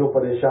کہیں جو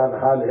پریشان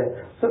حال ہے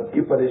سب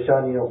کی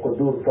پریشانیوں کو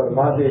دور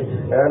فرما دے۔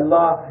 اے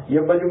اللہ یہ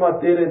مجمع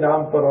تیرے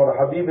نام پر اور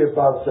حبیب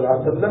پاک صلی اللہ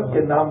علیہ وسلم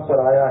کے نام پر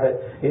آیا ہے،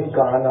 ان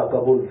کا آنا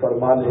قبول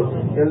فرما لے۔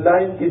 اے اللہ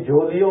ان کی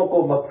جھولیوں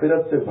کو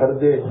مغفرت سے بھر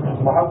دے،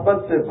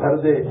 محبت سے بھر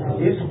دے،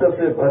 عشق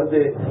سے بھر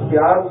دے،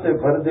 پیار سے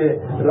بھر دے،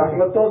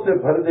 رحمتوں سے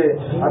بھر دے،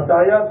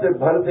 عطایا سے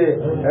بھر دے۔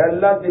 اے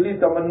اللہ دلی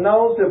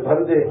تمناؤں سے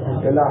بھر دے۔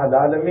 الہ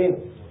العالمین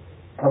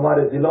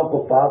ہمارے دلوں کو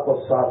پاک اور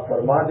صاف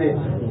فرما دے،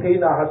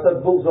 کینہ حسد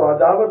بغض و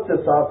عداوت سے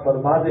صاف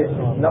فرما دے،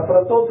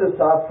 نفرتوں سے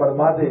صاف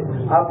فرما دے،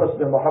 آپس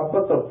میں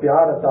محبت اور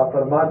پیار عطا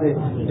فرما دے۔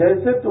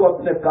 جیسے تو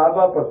اپنے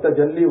کعبہ پر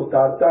تجلی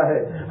اتارتا ہے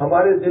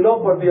ہمارے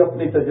دلوں پر بھی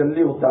اپنی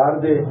تجلی اتار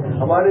دے،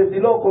 ہمارے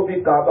دلوں کو بھی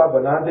کعبہ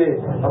بنا دے،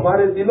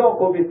 ہمارے دلوں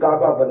کو بھی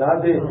کعبہ بنا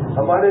دے،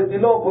 ہمارے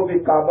دلوں کو بھی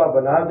کعبہ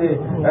بنا دے۔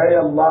 اے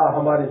اللہ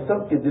ہماری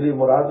سب کی دلی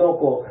مرادوں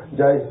کو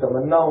جائز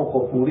تمناؤں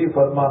کو پوری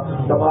فرما،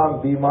 تمام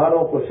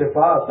بیماروں کو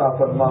شفا عطا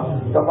فرما،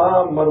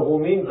 تمام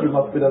مرحومین کی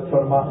مغفرت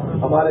فرما،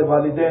 ہمارے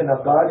والدین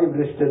اقارب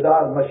رشتہ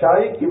دار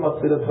مشائخ کی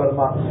مغفرت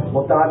فرما،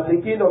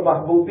 متعلقین و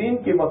محبوبین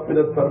کی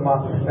مغفرت فرما،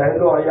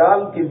 اہل و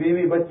عیال کی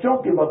بیوی بچوں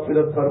کی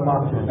مغفرت فرما۔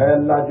 اے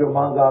اللہ جو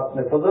مانگا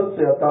اپنے فضل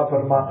سے عطا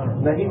فرما،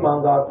 نہیں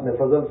مانگا اپنے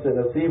فضل سے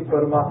نصیب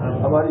فرما۔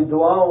 ہماری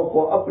دعاؤں کو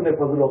اپنے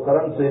فضل و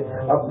کرم سے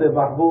اپنے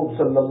محبوب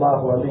صلی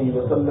اللہ علیہ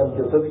وسلم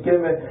کے صدقے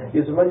میں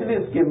اس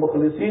مجلس کی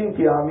مخلصین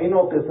کی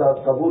آمینوں کے ساتھ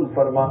قبول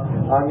فرما،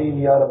 آمین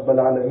یا رب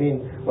العالمین۔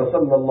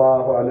 وصلی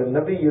اللہ علی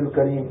النبی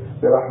الکریم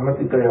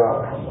برحمتک یا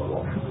ارحم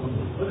الراحمین۔